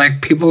reminder that,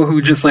 like, people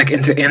who just, like,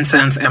 into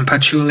incense and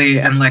patchouli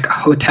and, like,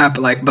 hotep,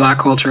 like, black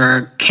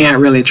culture, can't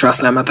really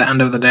trust them at the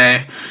end of the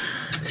day.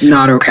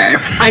 Not okay.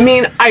 I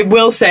mean, I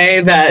will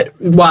say that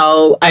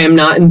while I am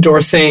not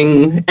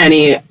endorsing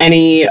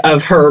any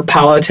of her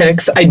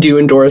politics, I do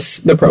endorse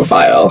the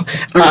profile.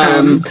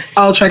 Okay.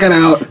 I'll check it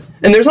out.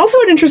 And there's also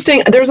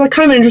there's a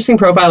kind of an interesting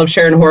profile of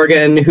Sharon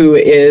Horgan, who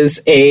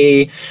is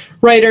a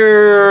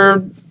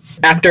writer,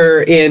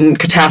 actor in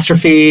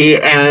Catastrophe,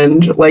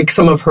 and, like,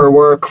 some of her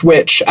work,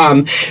 which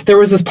there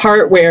was this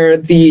part where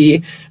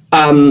the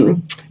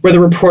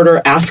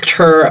reporter asked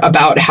her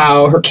about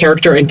how her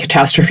character in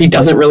Catastrophe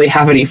doesn't really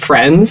have any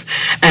friends.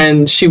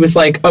 And she was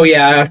like, oh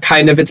yeah,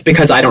 kind of, it's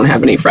because I don't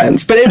have any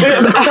friends. But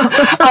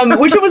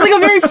which was, like, a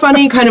very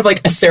funny kind of,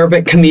 like,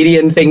 acerbic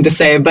comedian thing to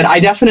say. But I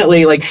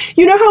definitely, like,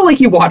 you know how, like,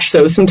 you watch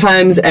shows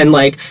sometimes and,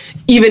 like,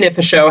 even if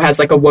a show has,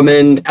 like, a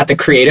woman at the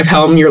creative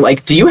helm, you're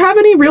like, do you have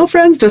any real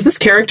friends? Does this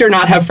character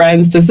not have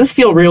friends? Does this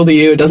feel real to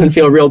you? It doesn't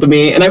feel real to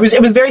me. And it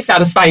was very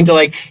satisfying to,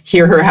 like,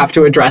 hear her have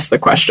to address the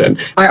question.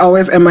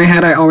 In my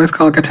head, I always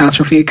call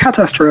Catastrophe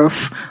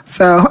catastrophe.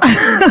 So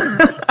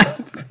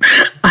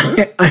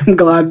I'm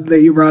glad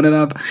that you brought it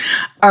up.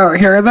 Oh,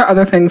 here are the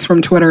other things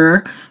from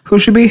Twitter. Who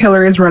should be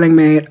Hillary's running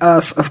mate?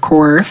 Us, of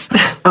course.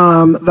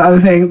 The other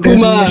thing,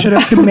 there's an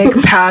initiative to make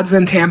pads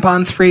and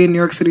tampons free in New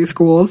York City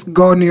schools.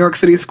 Go New York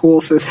City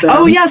school system.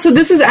 Oh, yeah. So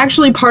this is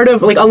actually part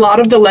of, like, a lot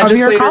of the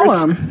legislators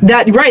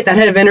that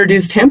have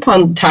introduced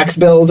tampon tax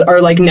bills are,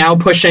 like, now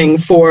pushing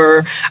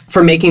for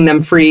making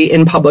them free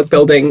in public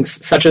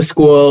buildings such as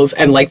schools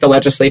and, like, the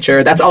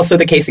legislature. That's also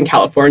the case in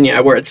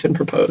California where it's been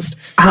proposed.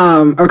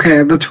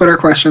 Okay, the Twitter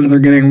questions are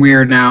getting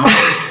weird now.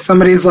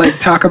 Somebody's like,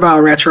 talk about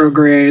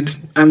retrograde.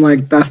 I'm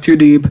like, that's too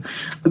deep.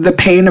 The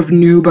pain of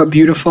new but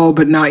beautiful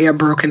but not yet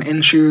broken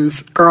in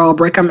shoes. Girl,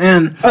 break them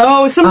in.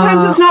 Oh,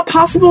 sometimes it's not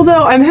possible,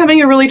 though. I'm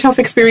having a really tough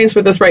experience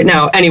with this right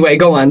now. Anyway,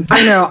 go on.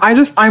 I know.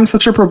 I'm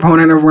such a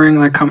proponent of wearing,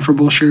 like,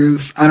 comfortable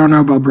shoes. I don't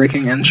know about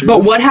breaking in shoes.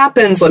 But what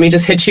happens, let me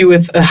just hit you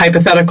with a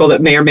hypothetical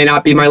that may or may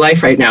not be my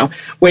life right now.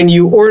 When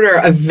you order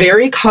a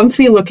very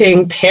comfy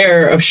looking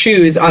pair of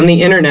shoes on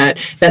the internet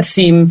that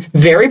seem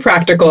very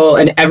practical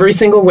in every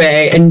single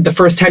way, and the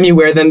first time you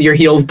wear them, your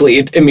heels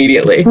bleed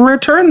immediately.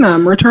 Return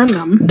them.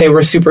 They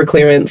were super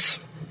clearance.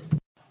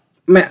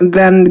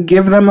 then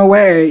give them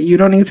away. You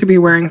don't need to be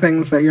wearing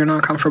things that you're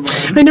not comfortable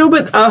in. I know,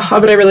 but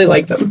I really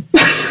like them.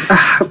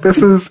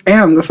 This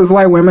is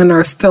why women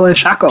are still in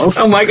shackles.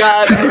 Oh my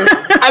God.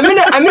 I'm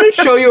gonna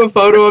show you a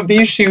photo of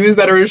these shoes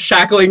that are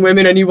shackling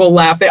women and you will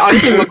laugh. They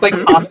honestly look like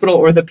hospital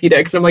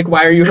orthopedics. And I'm like,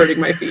 why are you hurting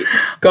my feet?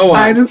 Go on.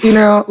 I just,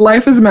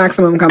 life is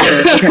maximum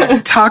comfort.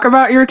 Okay. Talk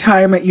about your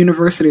time at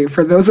university.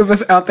 For those of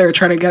us out there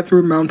trying to get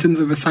through mountains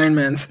of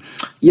assignments,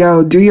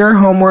 do your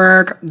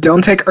homework.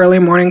 Don't take early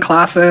morning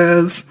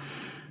classes.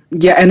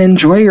 Yeah, and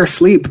enjoy your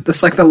sleep. This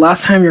is like the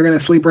last time you're going to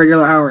sleep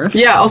regular hours.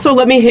 Yeah, also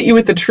let me hit you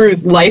with the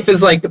truth. Life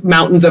is like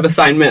mountains of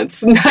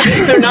assignments.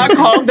 They're not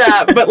called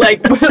that, but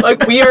like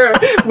we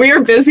are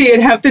busy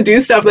and have to do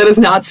stuff that is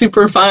not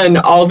super fun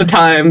all the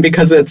time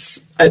because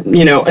it's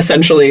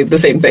essentially the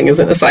same thing as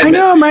an assignment. I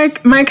know,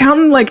 my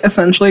accountant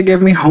essentially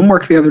gave me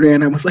homework the other day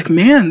and I was like,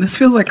 man, this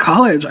feels like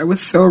college. I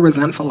was so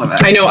resentful of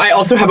it. I know, I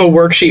also have a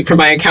worksheet for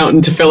my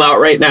accountant to fill out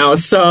right now,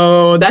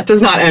 so that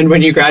does not end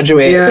when you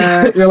graduate.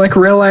 Yeah, you're like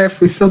real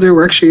life, we still do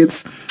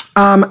worksheets.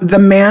 The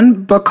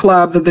Man Book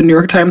Club that the New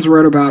York Times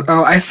wrote about.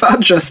 Oh, I saw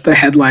just the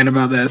headline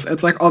about this.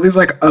 It's like all these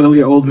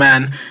ugly old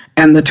men.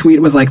 And the tweet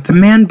was like, the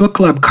Man Book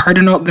Club's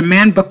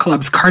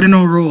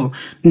cardinal rule.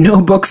 No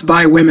books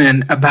by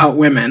women about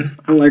women.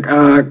 I'm like,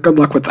 good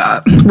luck with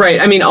that. Right.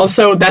 I mean,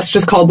 also, that's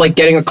just called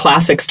getting a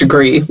classics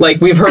degree.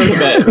 We've heard of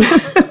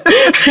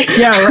it.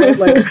 Yeah, right.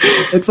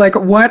 It's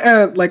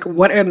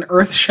what an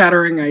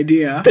earth-shattering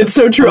idea. It's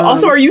so true.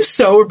 Also, are you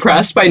so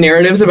oppressed by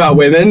narratives about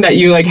women that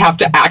you have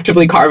to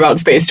actively carve out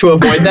space to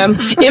avoid them?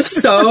 If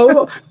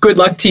so, good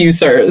luck to you,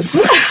 sirs.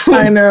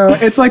 I know.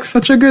 It's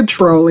such a good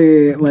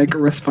trolley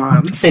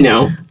response. I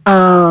know.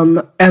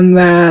 And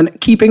then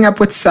keeping up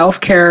with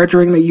self-care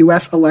during the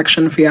U.S.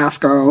 election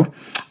fiasco.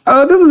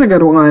 Oh, this is a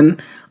good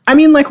one. I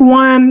mean,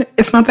 one,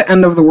 it's not the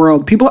end of the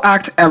world. People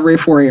act every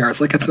 4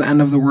 years like it's the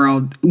end of the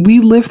world. We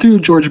lived through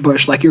George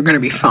Bush, you're going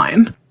to be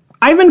fine.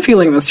 I've been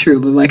feeling this too,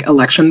 the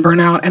election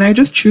burnout, and I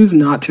just choose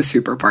not to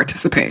super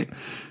participate.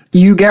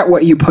 You get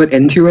what you put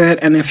into it,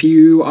 and if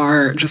you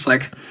are just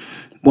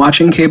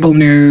watching cable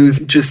news,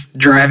 just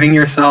driving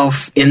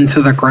yourself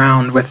into the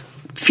ground with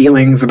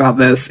feelings about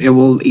this, it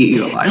will eat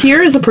you alive.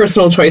 Here is a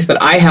personal choice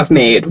that I have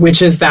made,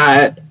 which is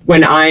that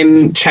when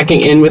I'm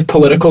checking in with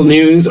political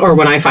news or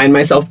when I find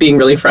myself being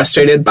really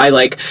frustrated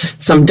by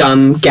some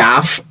dumb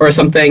gaffe or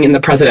something in the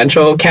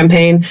presidential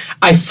campaign,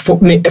 I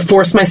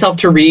force myself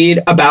to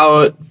read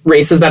about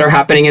races that are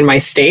happening in my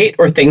state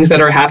or things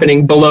that are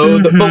happening below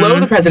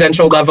the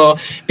presidential level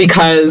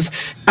because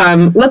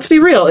let's be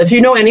real, if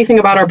you know anything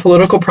about our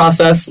political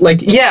process,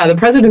 the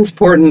president's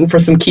important for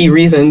some key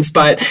reasons,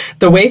 but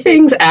the way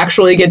things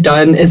actually get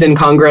done is in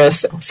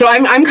Congress. So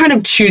I'm kind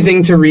of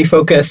choosing to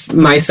refocus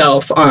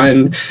myself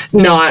on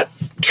not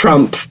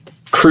Trump,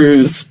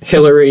 Cruz,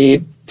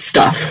 Hillary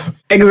stuff.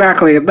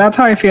 Exactly. That's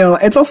how I feel.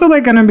 It's also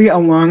going to be a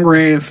long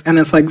race and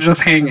it's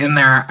just hang in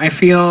there. I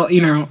feel,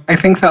 I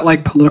think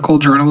that political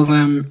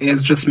journalism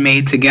is just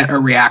made to get a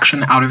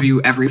reaction out of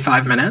you every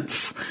 5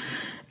 minutes.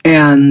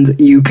 And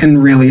you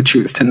can really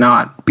choose to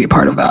not be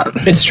part of that.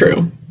 It's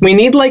true. We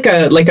need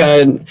a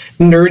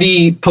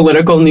nerdy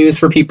political news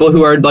for people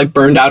who are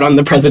burned out on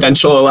the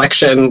presidential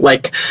election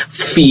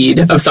feed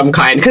of some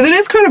kind, because it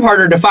is kind of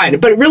harder to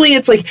find. But really,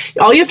 it's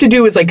all you have to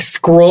do is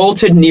scroll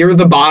to near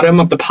the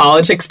bottom of the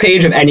politics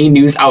page of any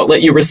news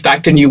outlet you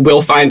respect, and you will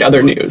find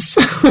other news.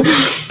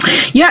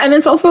 Yeah, and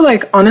it's also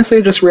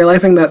honestly just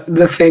realizing that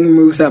the thing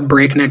moves at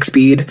breakneck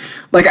speed.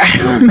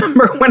 I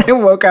remember when I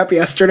woke up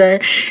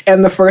yesterday,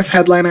 and the first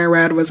headline I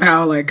read was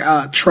how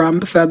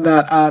Trump said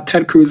that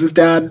Ted Cruz's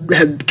dad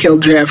had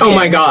killed JFK. Oh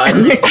my God.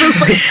 And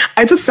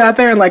I just sat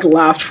there and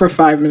laughed for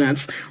 5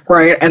 minutes,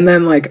 right? And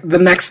then the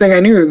next thing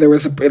I knew, there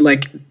was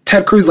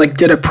Ted Cruz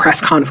did a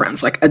press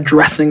conference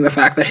addressing the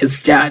fact that his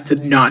dad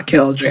did not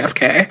kill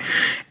JFK.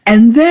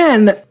 And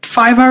then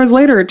 5 hours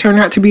later, it turned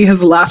out to be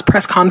his last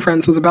press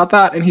conference was about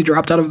that, and he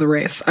dropped out of the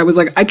race. I was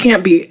I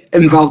can't be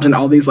involved in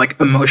all these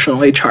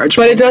emotionally charged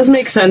But moments. it does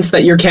make sense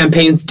that your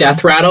campaign's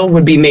death rattle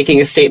would be making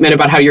a statement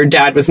about how your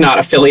dad was not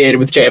affiliated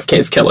with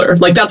JFK's killer.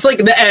 That's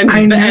the end.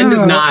 The end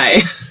is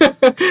nigh.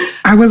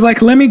 I was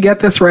let me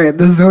get this right.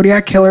 The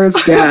Zodiac killer's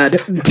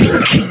dad.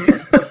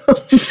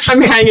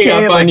 I'm hanging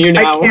up on you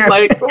now.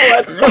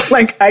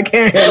 What? I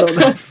can't handle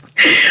this.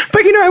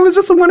 But it was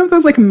just one of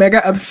those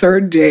mega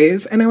absurd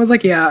days, and I was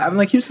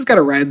you just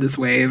gotta ride this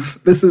wave.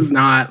 This is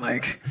not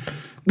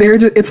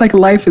it's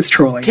life is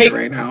trolling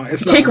right now.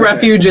 It's take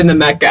refuge in the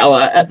Met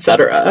Gala,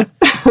 etc.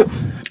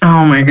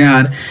 Oh my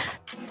God.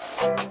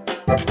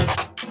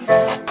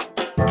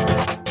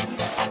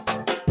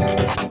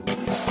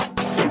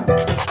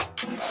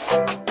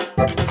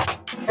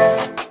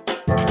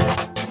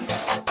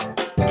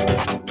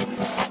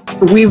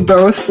 We've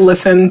both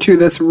listened to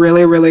this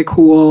really, really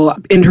cool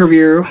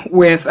interview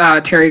with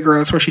Terry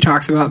Gross where she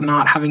talks about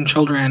not having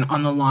children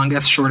on the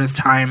Longest, Shortest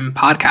Time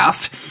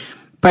podcast.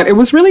 But it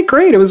was really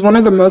great. It was one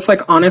of the most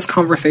like honest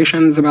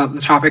conversations about the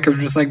topic of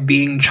just like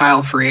being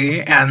child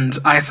free. And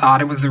I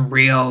thought it was a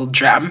real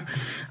gem.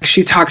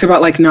 She talked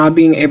about like not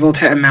being able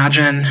to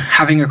imagine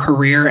having a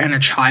career and a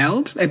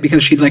child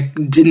because she like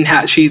didn't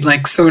have, she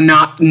like, so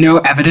no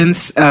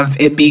evidence of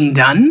it being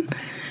done.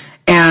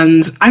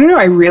 And I don't know,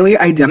 I really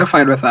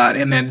identified with that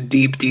in a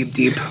deep, deep,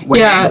 deep way.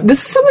 Yeah, this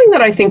is something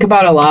that I think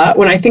about a lot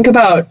when I think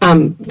about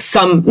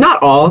some,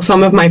 not all,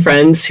 some of my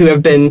friends who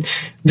have been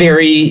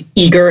very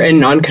eager and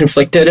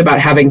non-conflicted about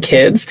having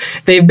kids.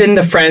 They've been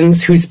the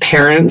friends whose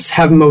parents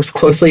have most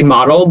closely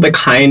modeled the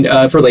kind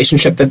of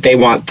relationship that they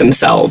want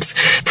themselves.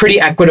 Pretty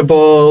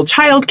equitable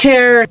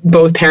childcare,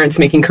 both parents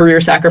making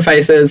career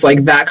sacrifices,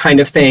 like that kind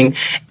of thing.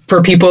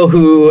 For people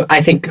who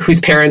I think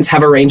whose parents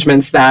have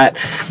arrangements that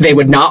they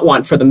would not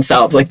want for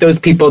themselves, like those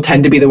people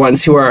tend to be the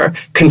ones who are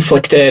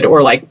conflicted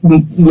or like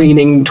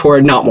leaning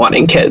toward not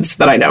wanting kids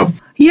that I know.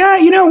 Yeah,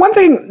 you know, one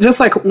thing, just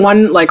like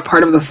one like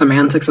part of the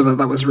semantics of it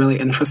that was really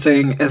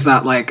interesting is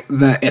that like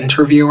the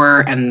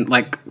interviewer and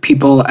like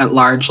people at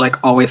large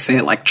like always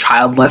say like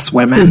childless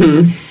women.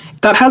 Mm-hmm.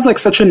 That has like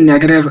such a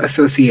negative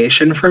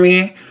association for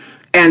me.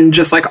 And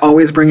just like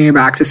always bringing it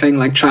back to saying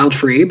like child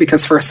free,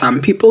 because for some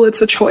people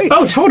it's a choice.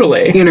 Oh,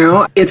 totally. You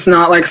know, it's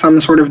not like some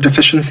sort of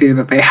deficiency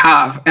that they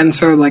have. And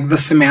so like the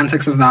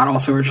semantics of that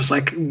also are just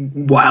like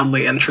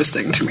wildly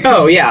interesting to me.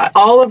 Oh, yeah.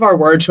 All of our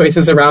word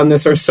choices around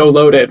this are so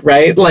loaded,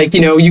 right? Like,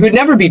 you know, you could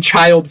never be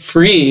child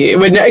free.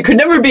 It could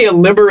never be a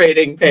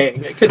liberating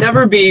thing. It could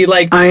never be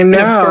like an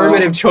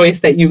affirmative choice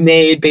that you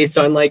made based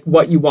on like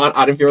what you want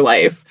out of your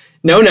life.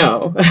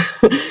 No.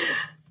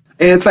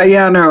 It's,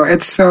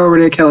 it's so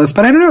ridiculous.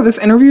 But I don't know, this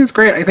interview is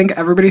great. I think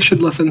everybody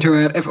should listen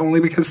to it, if only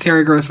because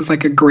Terry Gross is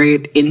like a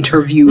great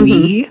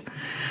interviewee. Mm-hmm.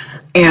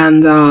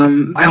 And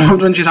I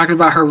loved when she talked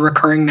about her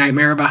recurring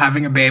nightmare about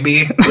having a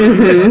baby.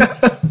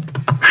 Mm-hmm.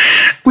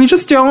 We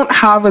just don't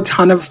have a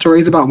ton of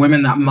stories about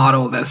women that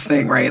model this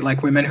thing, right?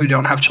 Like women who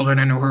don't have children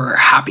and who are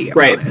happy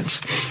about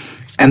it.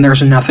 And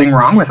there's nothing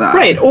wrong with that.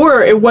 Right.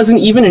 Or it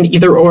wasn't even an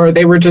either or.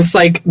 They were just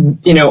like,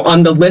 you know,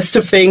 on the list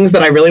of things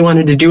that I really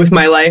wanted to do with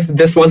my life,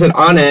 this wasn't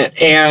on it.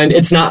 And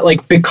it's not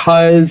like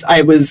because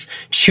I was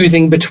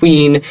choosing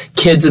between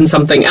kids and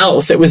something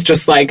else. It was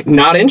just like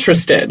not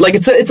interested. Like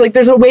it's like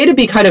there's a way to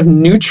be kind of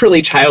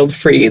neutrally child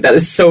free that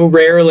is so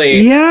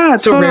rarely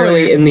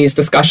rarely in these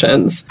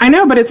discussions. I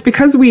know, but it's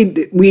because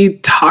we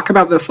talk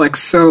about this like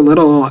so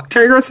little.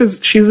 Terry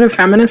Gross she's a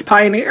feminist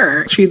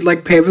pioneer. She'd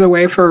like paved the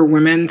way for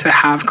women to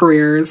have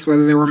careers,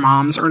 whether they were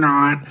moms or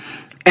not.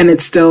 And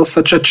it's still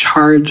such a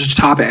charged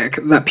topic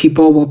that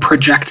people will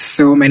project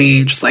so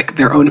many just like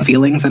their own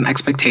feelings and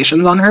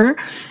expectations on her.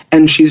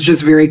 And she's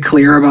just very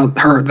clear about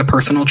the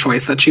personal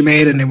choice that she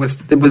made. And it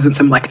wasn't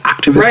some like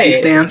activist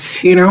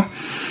stance, you know?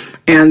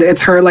 And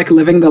it's her like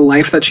living the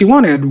life that she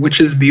wanted, which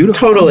is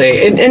beautiful.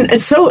 Totally. And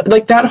it's so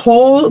like that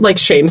whole like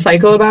shame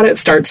cycle about it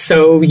starts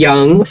so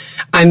young.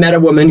 I met a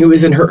woman who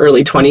was in her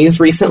early 20s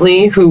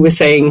recently who was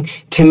saying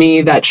to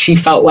me that she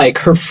felt like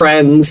her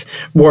friends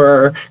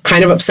were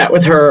kind of upset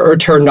with her or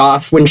turned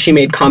off when she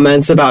made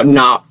comments about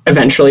not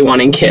eventually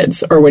wanting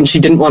kids or when she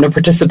didn't want to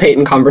participate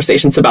in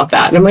conversations about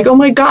that. And I'm like, oh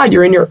my God,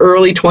 you're in your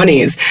early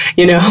 20s.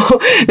 You know,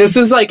 this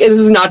is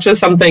not just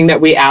something that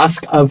we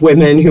ask of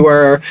women who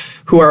are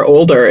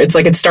older. It's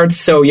like it starts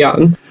so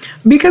young.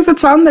 Because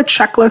it's on the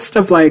checklist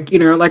of like, you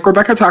know, like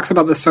Rebecca talks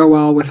about this so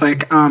well with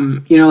like,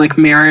 you know, like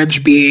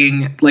marriage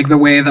being like the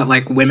way that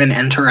like women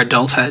enter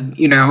adulthood,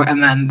 you know,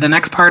 and then the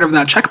next part of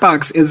that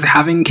checkbox is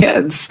having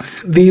kids.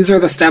 These are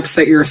the steps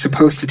that you're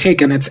supposed to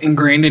take and it's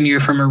ingrained in you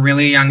from a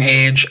really young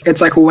age. It's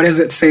like, what does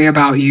it say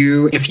about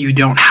you if you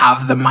don't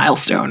have the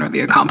milestone or the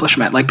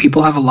accomplishment? Like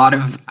people have a lot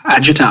of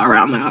agita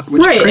around that,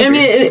 which is crazy. I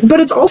mean, but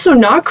it's also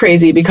not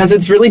crazy because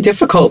it's really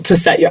difficult to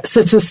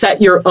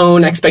set your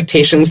own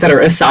expectations that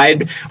are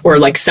aside or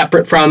like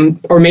separate from,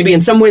 or maybe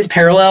in some ways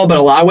parallel, but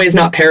a lot of ways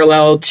not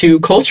parallel to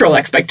cultural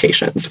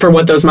expectations for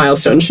what those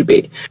milestones should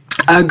be.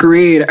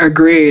 Agreed.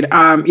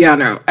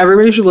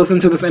 Everybody should listen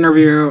to this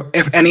interview.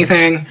 If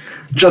anything,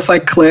 just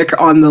like click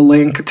on the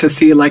link to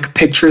see like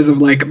pictures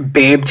of like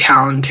Babe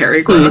Town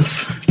Terry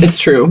Gross. It's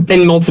true.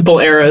 In multiple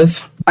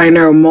eras. I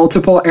know,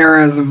 multiple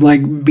eras of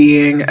like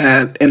being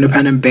an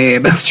independent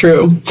babe. That's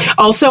true.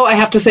 Also, I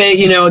have to say,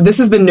 you know, this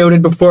has been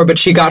noted before, but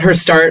she got her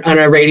start on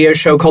a radio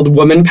show called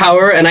Woman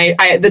Power. And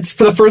I that's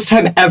for the first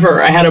time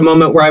ever, I had a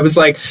moment where I was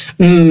like,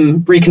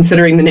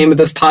 reconsidering the name of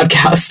this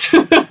podcast.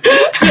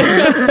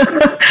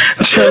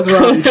 Chose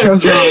wrong.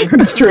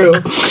 It's true.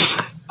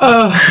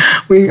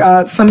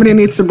 Somebody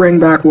needs to bring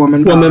back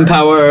Woman Power. Woman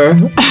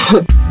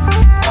Power.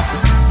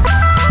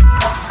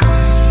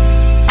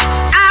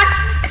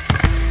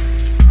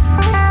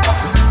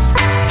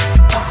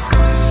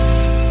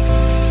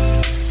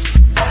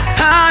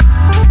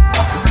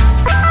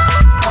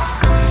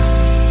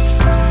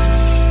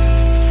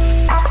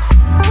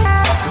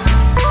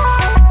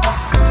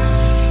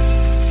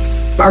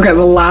 Okay,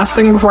 the last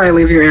thing before I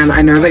leave you, Anne,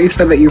 I know that you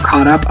said that you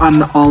caught up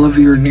on all of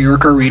your New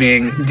Yorker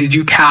reading. Did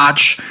you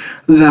catch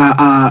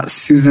the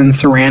Susan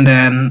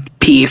Sarandon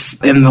piece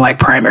in the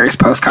Primaries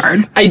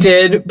postcard? I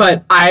did,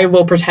 but I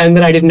will pretend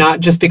that I did not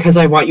just because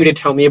I want you to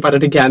tell me about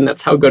it again.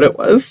 That's how good it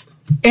was.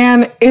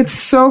 And it's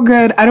so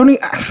good.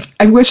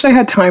 I wish I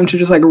had time to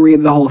just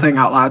read the whole thing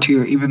out loud to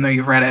you, even though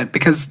you've read it,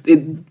 because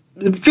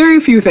very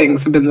few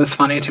things have been this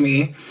funny to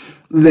me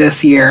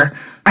this year.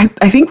 I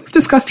think we've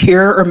discussed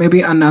here, or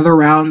maybe another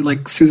round,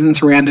 Susan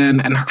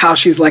Sarandon and how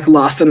she's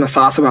lost in the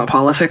sauce about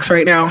politics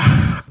right now.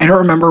 I don't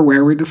remember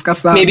where we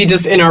discussed that. Maybe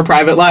just in our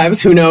private lives.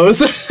 Who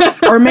knows?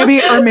 or maybe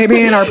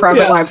in our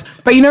private lives.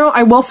 But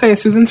I will say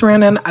Susan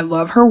Sarandon, I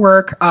love her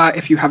work.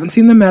 If you haven't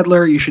seen The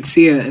Meddler, you should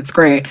see it. It's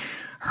great.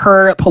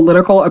 Her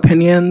political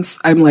opinions,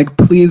 I'm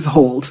please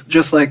hold.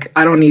 Just I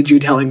don't need you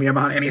telling me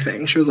about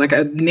anything. She was a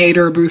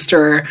Nader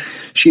booster.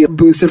 She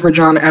boosted for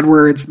John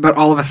Edwards, but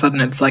all of a sudden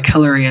it's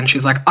Hillary, and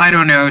she's I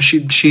don't know.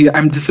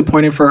 I'm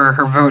disappointed for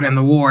her vote in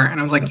the war.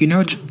 And I was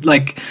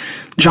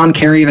John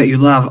Kerry that you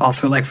love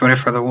also voted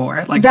for the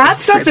war. That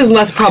stuff is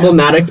less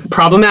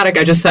problematic,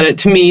 I just said it,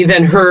 to me,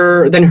 than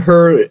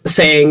her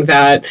saying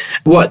that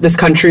what this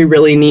country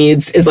really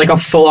needs is a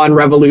full-on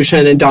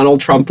revolution, and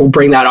Donald Trump will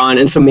bring that on,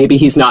 and so maybe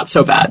he's not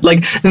so bad.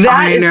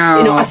 That is,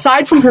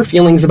 aside from her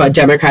feelings about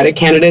Democratic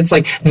candidates,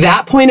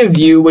 that point of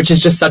view, which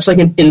is just such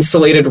an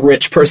insulated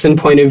rich person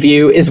point of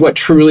view, is what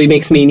truly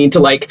makes me need to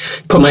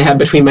put my head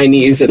between my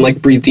knees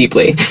and breathe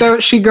deeply. So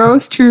she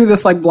goes to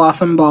this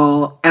Blossom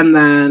Ball, and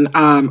then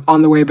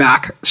on the way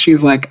back,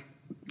 she's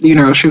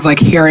she's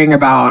hearing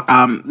about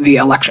the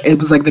election. It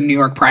was the New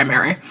York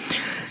primary.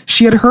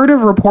 She had heard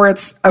of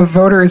reports of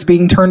voters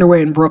being turned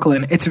away in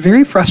Brooklyn. It's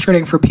very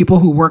frustrating for people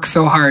who work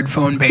so hard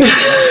phone banking.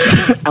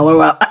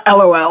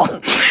 LOL.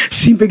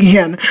 She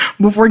began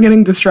before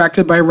getting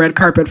distracted by red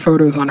carpet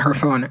photos on her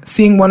phone.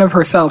 Seeing one of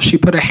herself, she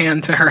put a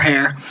hand to her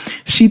hair.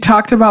 She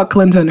talked about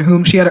Clinton,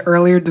 whom she had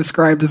earlier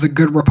described as a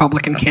good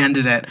Republican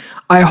candidate.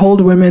 I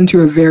hold women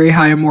to a very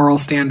high moral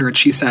standard,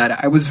 she said.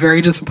 I was very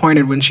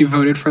disappointed when she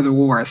voted for the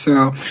war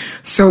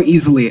so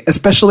easily,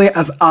 especially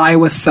as I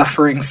was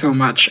suffering so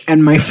much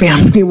and my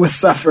family was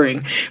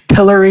suffering,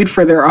 pilloried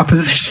for their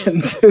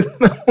opposition to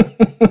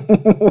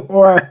the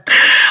war.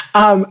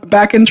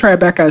 Back in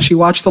Tribeca, she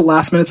watched the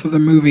last minutes of the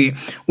movie.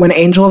 When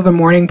Angel of the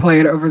Morning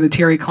played over the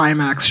teary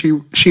climax,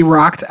 she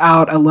rocked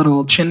out a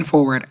little, chin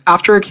forward.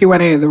 After a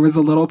Q&A, there was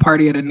a little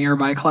party at a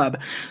nearby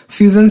club.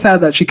 Susan said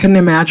that she couldn't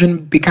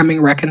imagine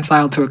becoming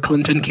reconciled to a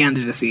Clinton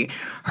candidacy.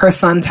 Her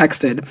son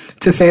texted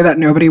to say that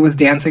nobody was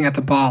dancing at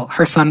the ball.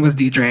 Her son was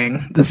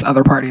DJing this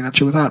other party that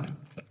she was at.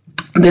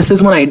 This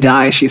is when I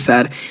die, she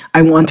said.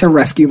 I want to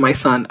rescue my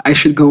son. I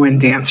should go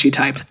and dance, she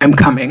typed. I'm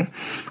coming.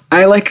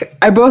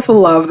 I both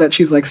love that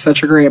she's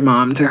such a great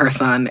mom to her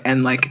son,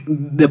 and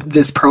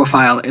this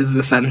profile is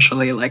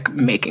essentially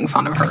making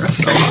fun of her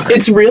so hard.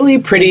 It's really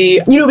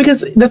pretty,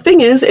 because the thing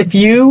is, if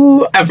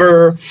you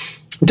ever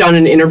done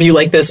an interview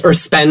like this or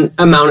spent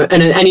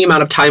any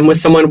amount of time with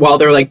someone while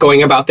they're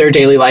going about their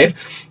daily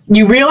life,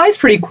 you realize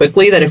pretty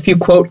quickly that if you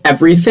quote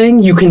everything,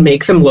 you can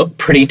make them look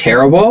pretty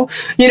terrible.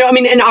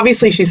 And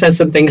obviously she says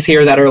some things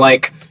here that are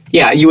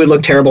yeah, you would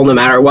look terrible no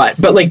matter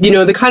what. But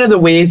the kind of the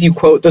ways you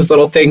quote those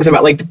little things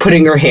about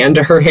putting her hand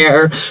to her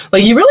hair,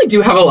 you really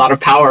do have a lot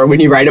of power when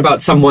you write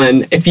about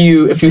someone. If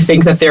you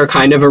think that they're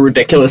kind of a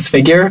ridiculous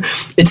figure,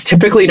 it's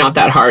typically not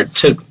that hard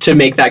to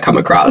make that come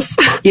across.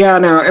 Yeah,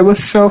 no, it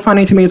was so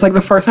funny to me. It's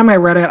the first time I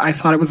read it, I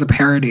thought it was a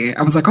parody.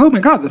 I was oh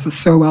my God, this is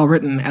so well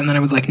written. And then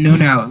it was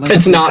no.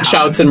 It's not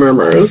Shouts and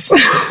Murmurs.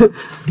 It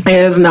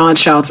is not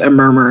Shouts and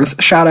Murmurs.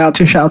 Shout out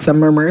to Shouts and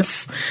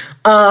Murmurs.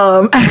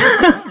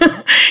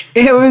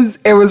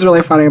 It was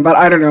really funny, but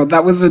I don't know.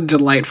 That was a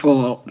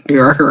delightful New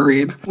Yorker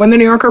read. When the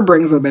New Yorker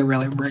brings it, they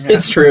really bring it.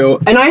 It's true.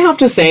 And I have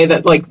to say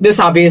that this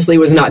obviously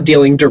was not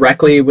dealing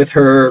directly with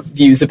her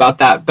views about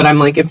that, but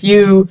I'm if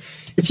you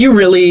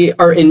really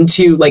are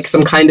into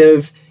some kind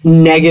of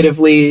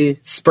negatively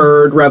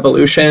spurred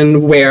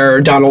revolution where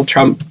Donald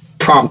Trump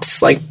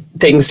prompts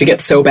things to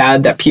get so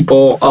bad that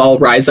people all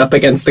rise up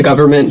against the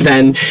government,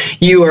 then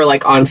you are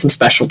on some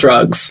special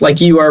drugs.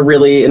 You are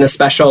really in a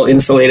special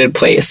insulated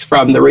place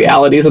from the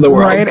realities of the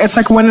world. Right? It's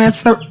when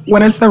it's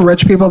the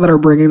rich people that are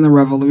bringing the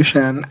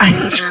revolution.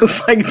 I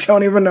just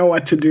don't even know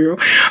what to do.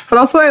 But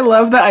also I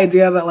love the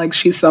idea that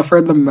she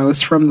suffered the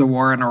most from the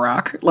war in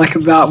Iraq.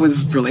 That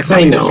was really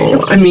funny to me.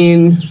 I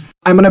mean,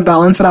 I'm going to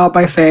balance it out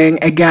by saying,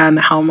 again,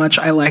 how much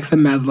I like The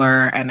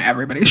Meddler, and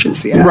everybody should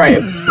see it. Right.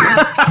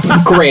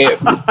 Great.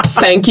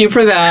 Thank you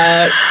for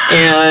that.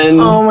 And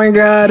oh my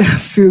God,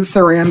 Sue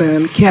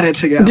Sarandon, get it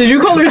together. Did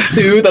you call her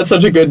Sue? That's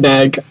such a good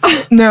nag.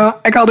 No,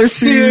 I called her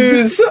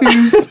Suze.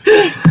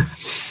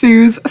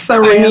 Suze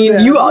Sarandon. I mean,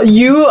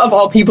 you of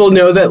all people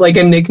know that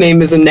a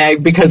nickname is a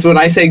nag, because when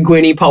I say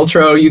Gwyneth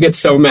Paltrow, you get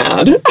so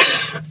mad.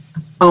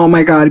 Oh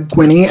my God,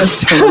 Gwynnie is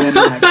totally a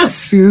Meg.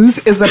 Suze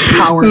is a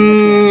power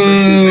nickname for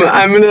Susan.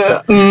 I'm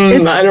gonna.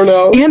 I don't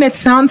know. And it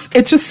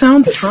just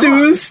sounds strong.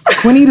 Suze.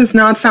 Gwynnie does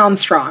not sound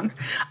strong.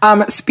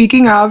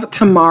 Speaking of,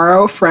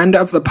 tomorrow, friend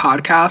of the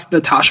podcast,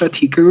 Natasha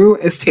Tiku,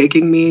 is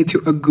taking me to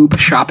a Goop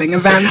shopping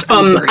event.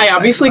 I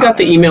obviously got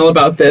the email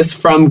about this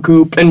from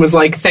Goop and was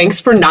like,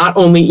 thanks for not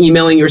only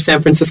emailing your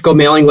San Francisco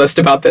mailing list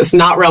about this,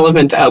 not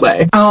relevant to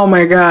LA. Oh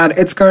my God,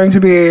 it's going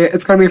to be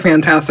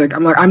fantastic.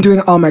 I'm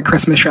doing all my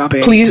Christmas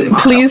shopping.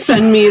 Please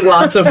send me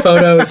lots of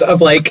photos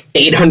of like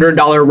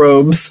 $800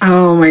 robes.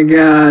 Oh my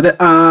God.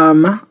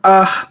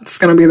 It's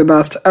gonna be the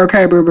best.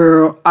 Okay, boo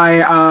boo.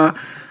 I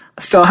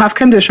still have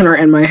conditioner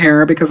in my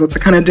hair because it's the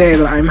kind of day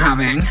that I'm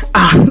having.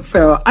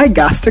 So I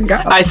got to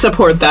go. I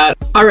support that.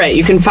 All right,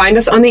 you can find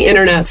us on the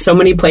internet so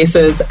many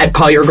places at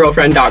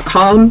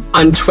callyourgirlfriend.com,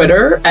 on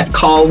Twitter at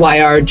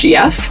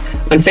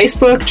callyrgf, on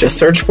Facebook, just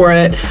search for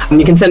it.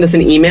 You can send us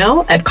an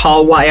email at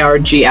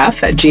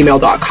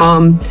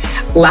callyrgf@gmail.com.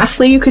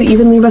 Lastly, you could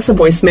even leave us a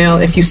voicemail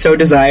if you so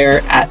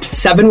desire at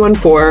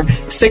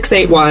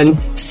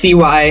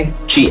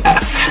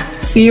 714-681-CYGF.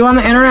 See you on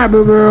the internet,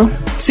 boo boo.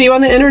 See you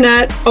on the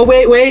internet. Oh,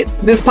 wait.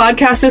 This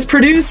podcast is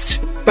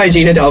produced by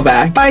Gina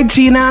Delvac. By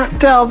Gina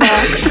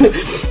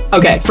Delvac.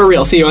 Okay, for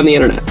real. See you on the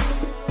internet.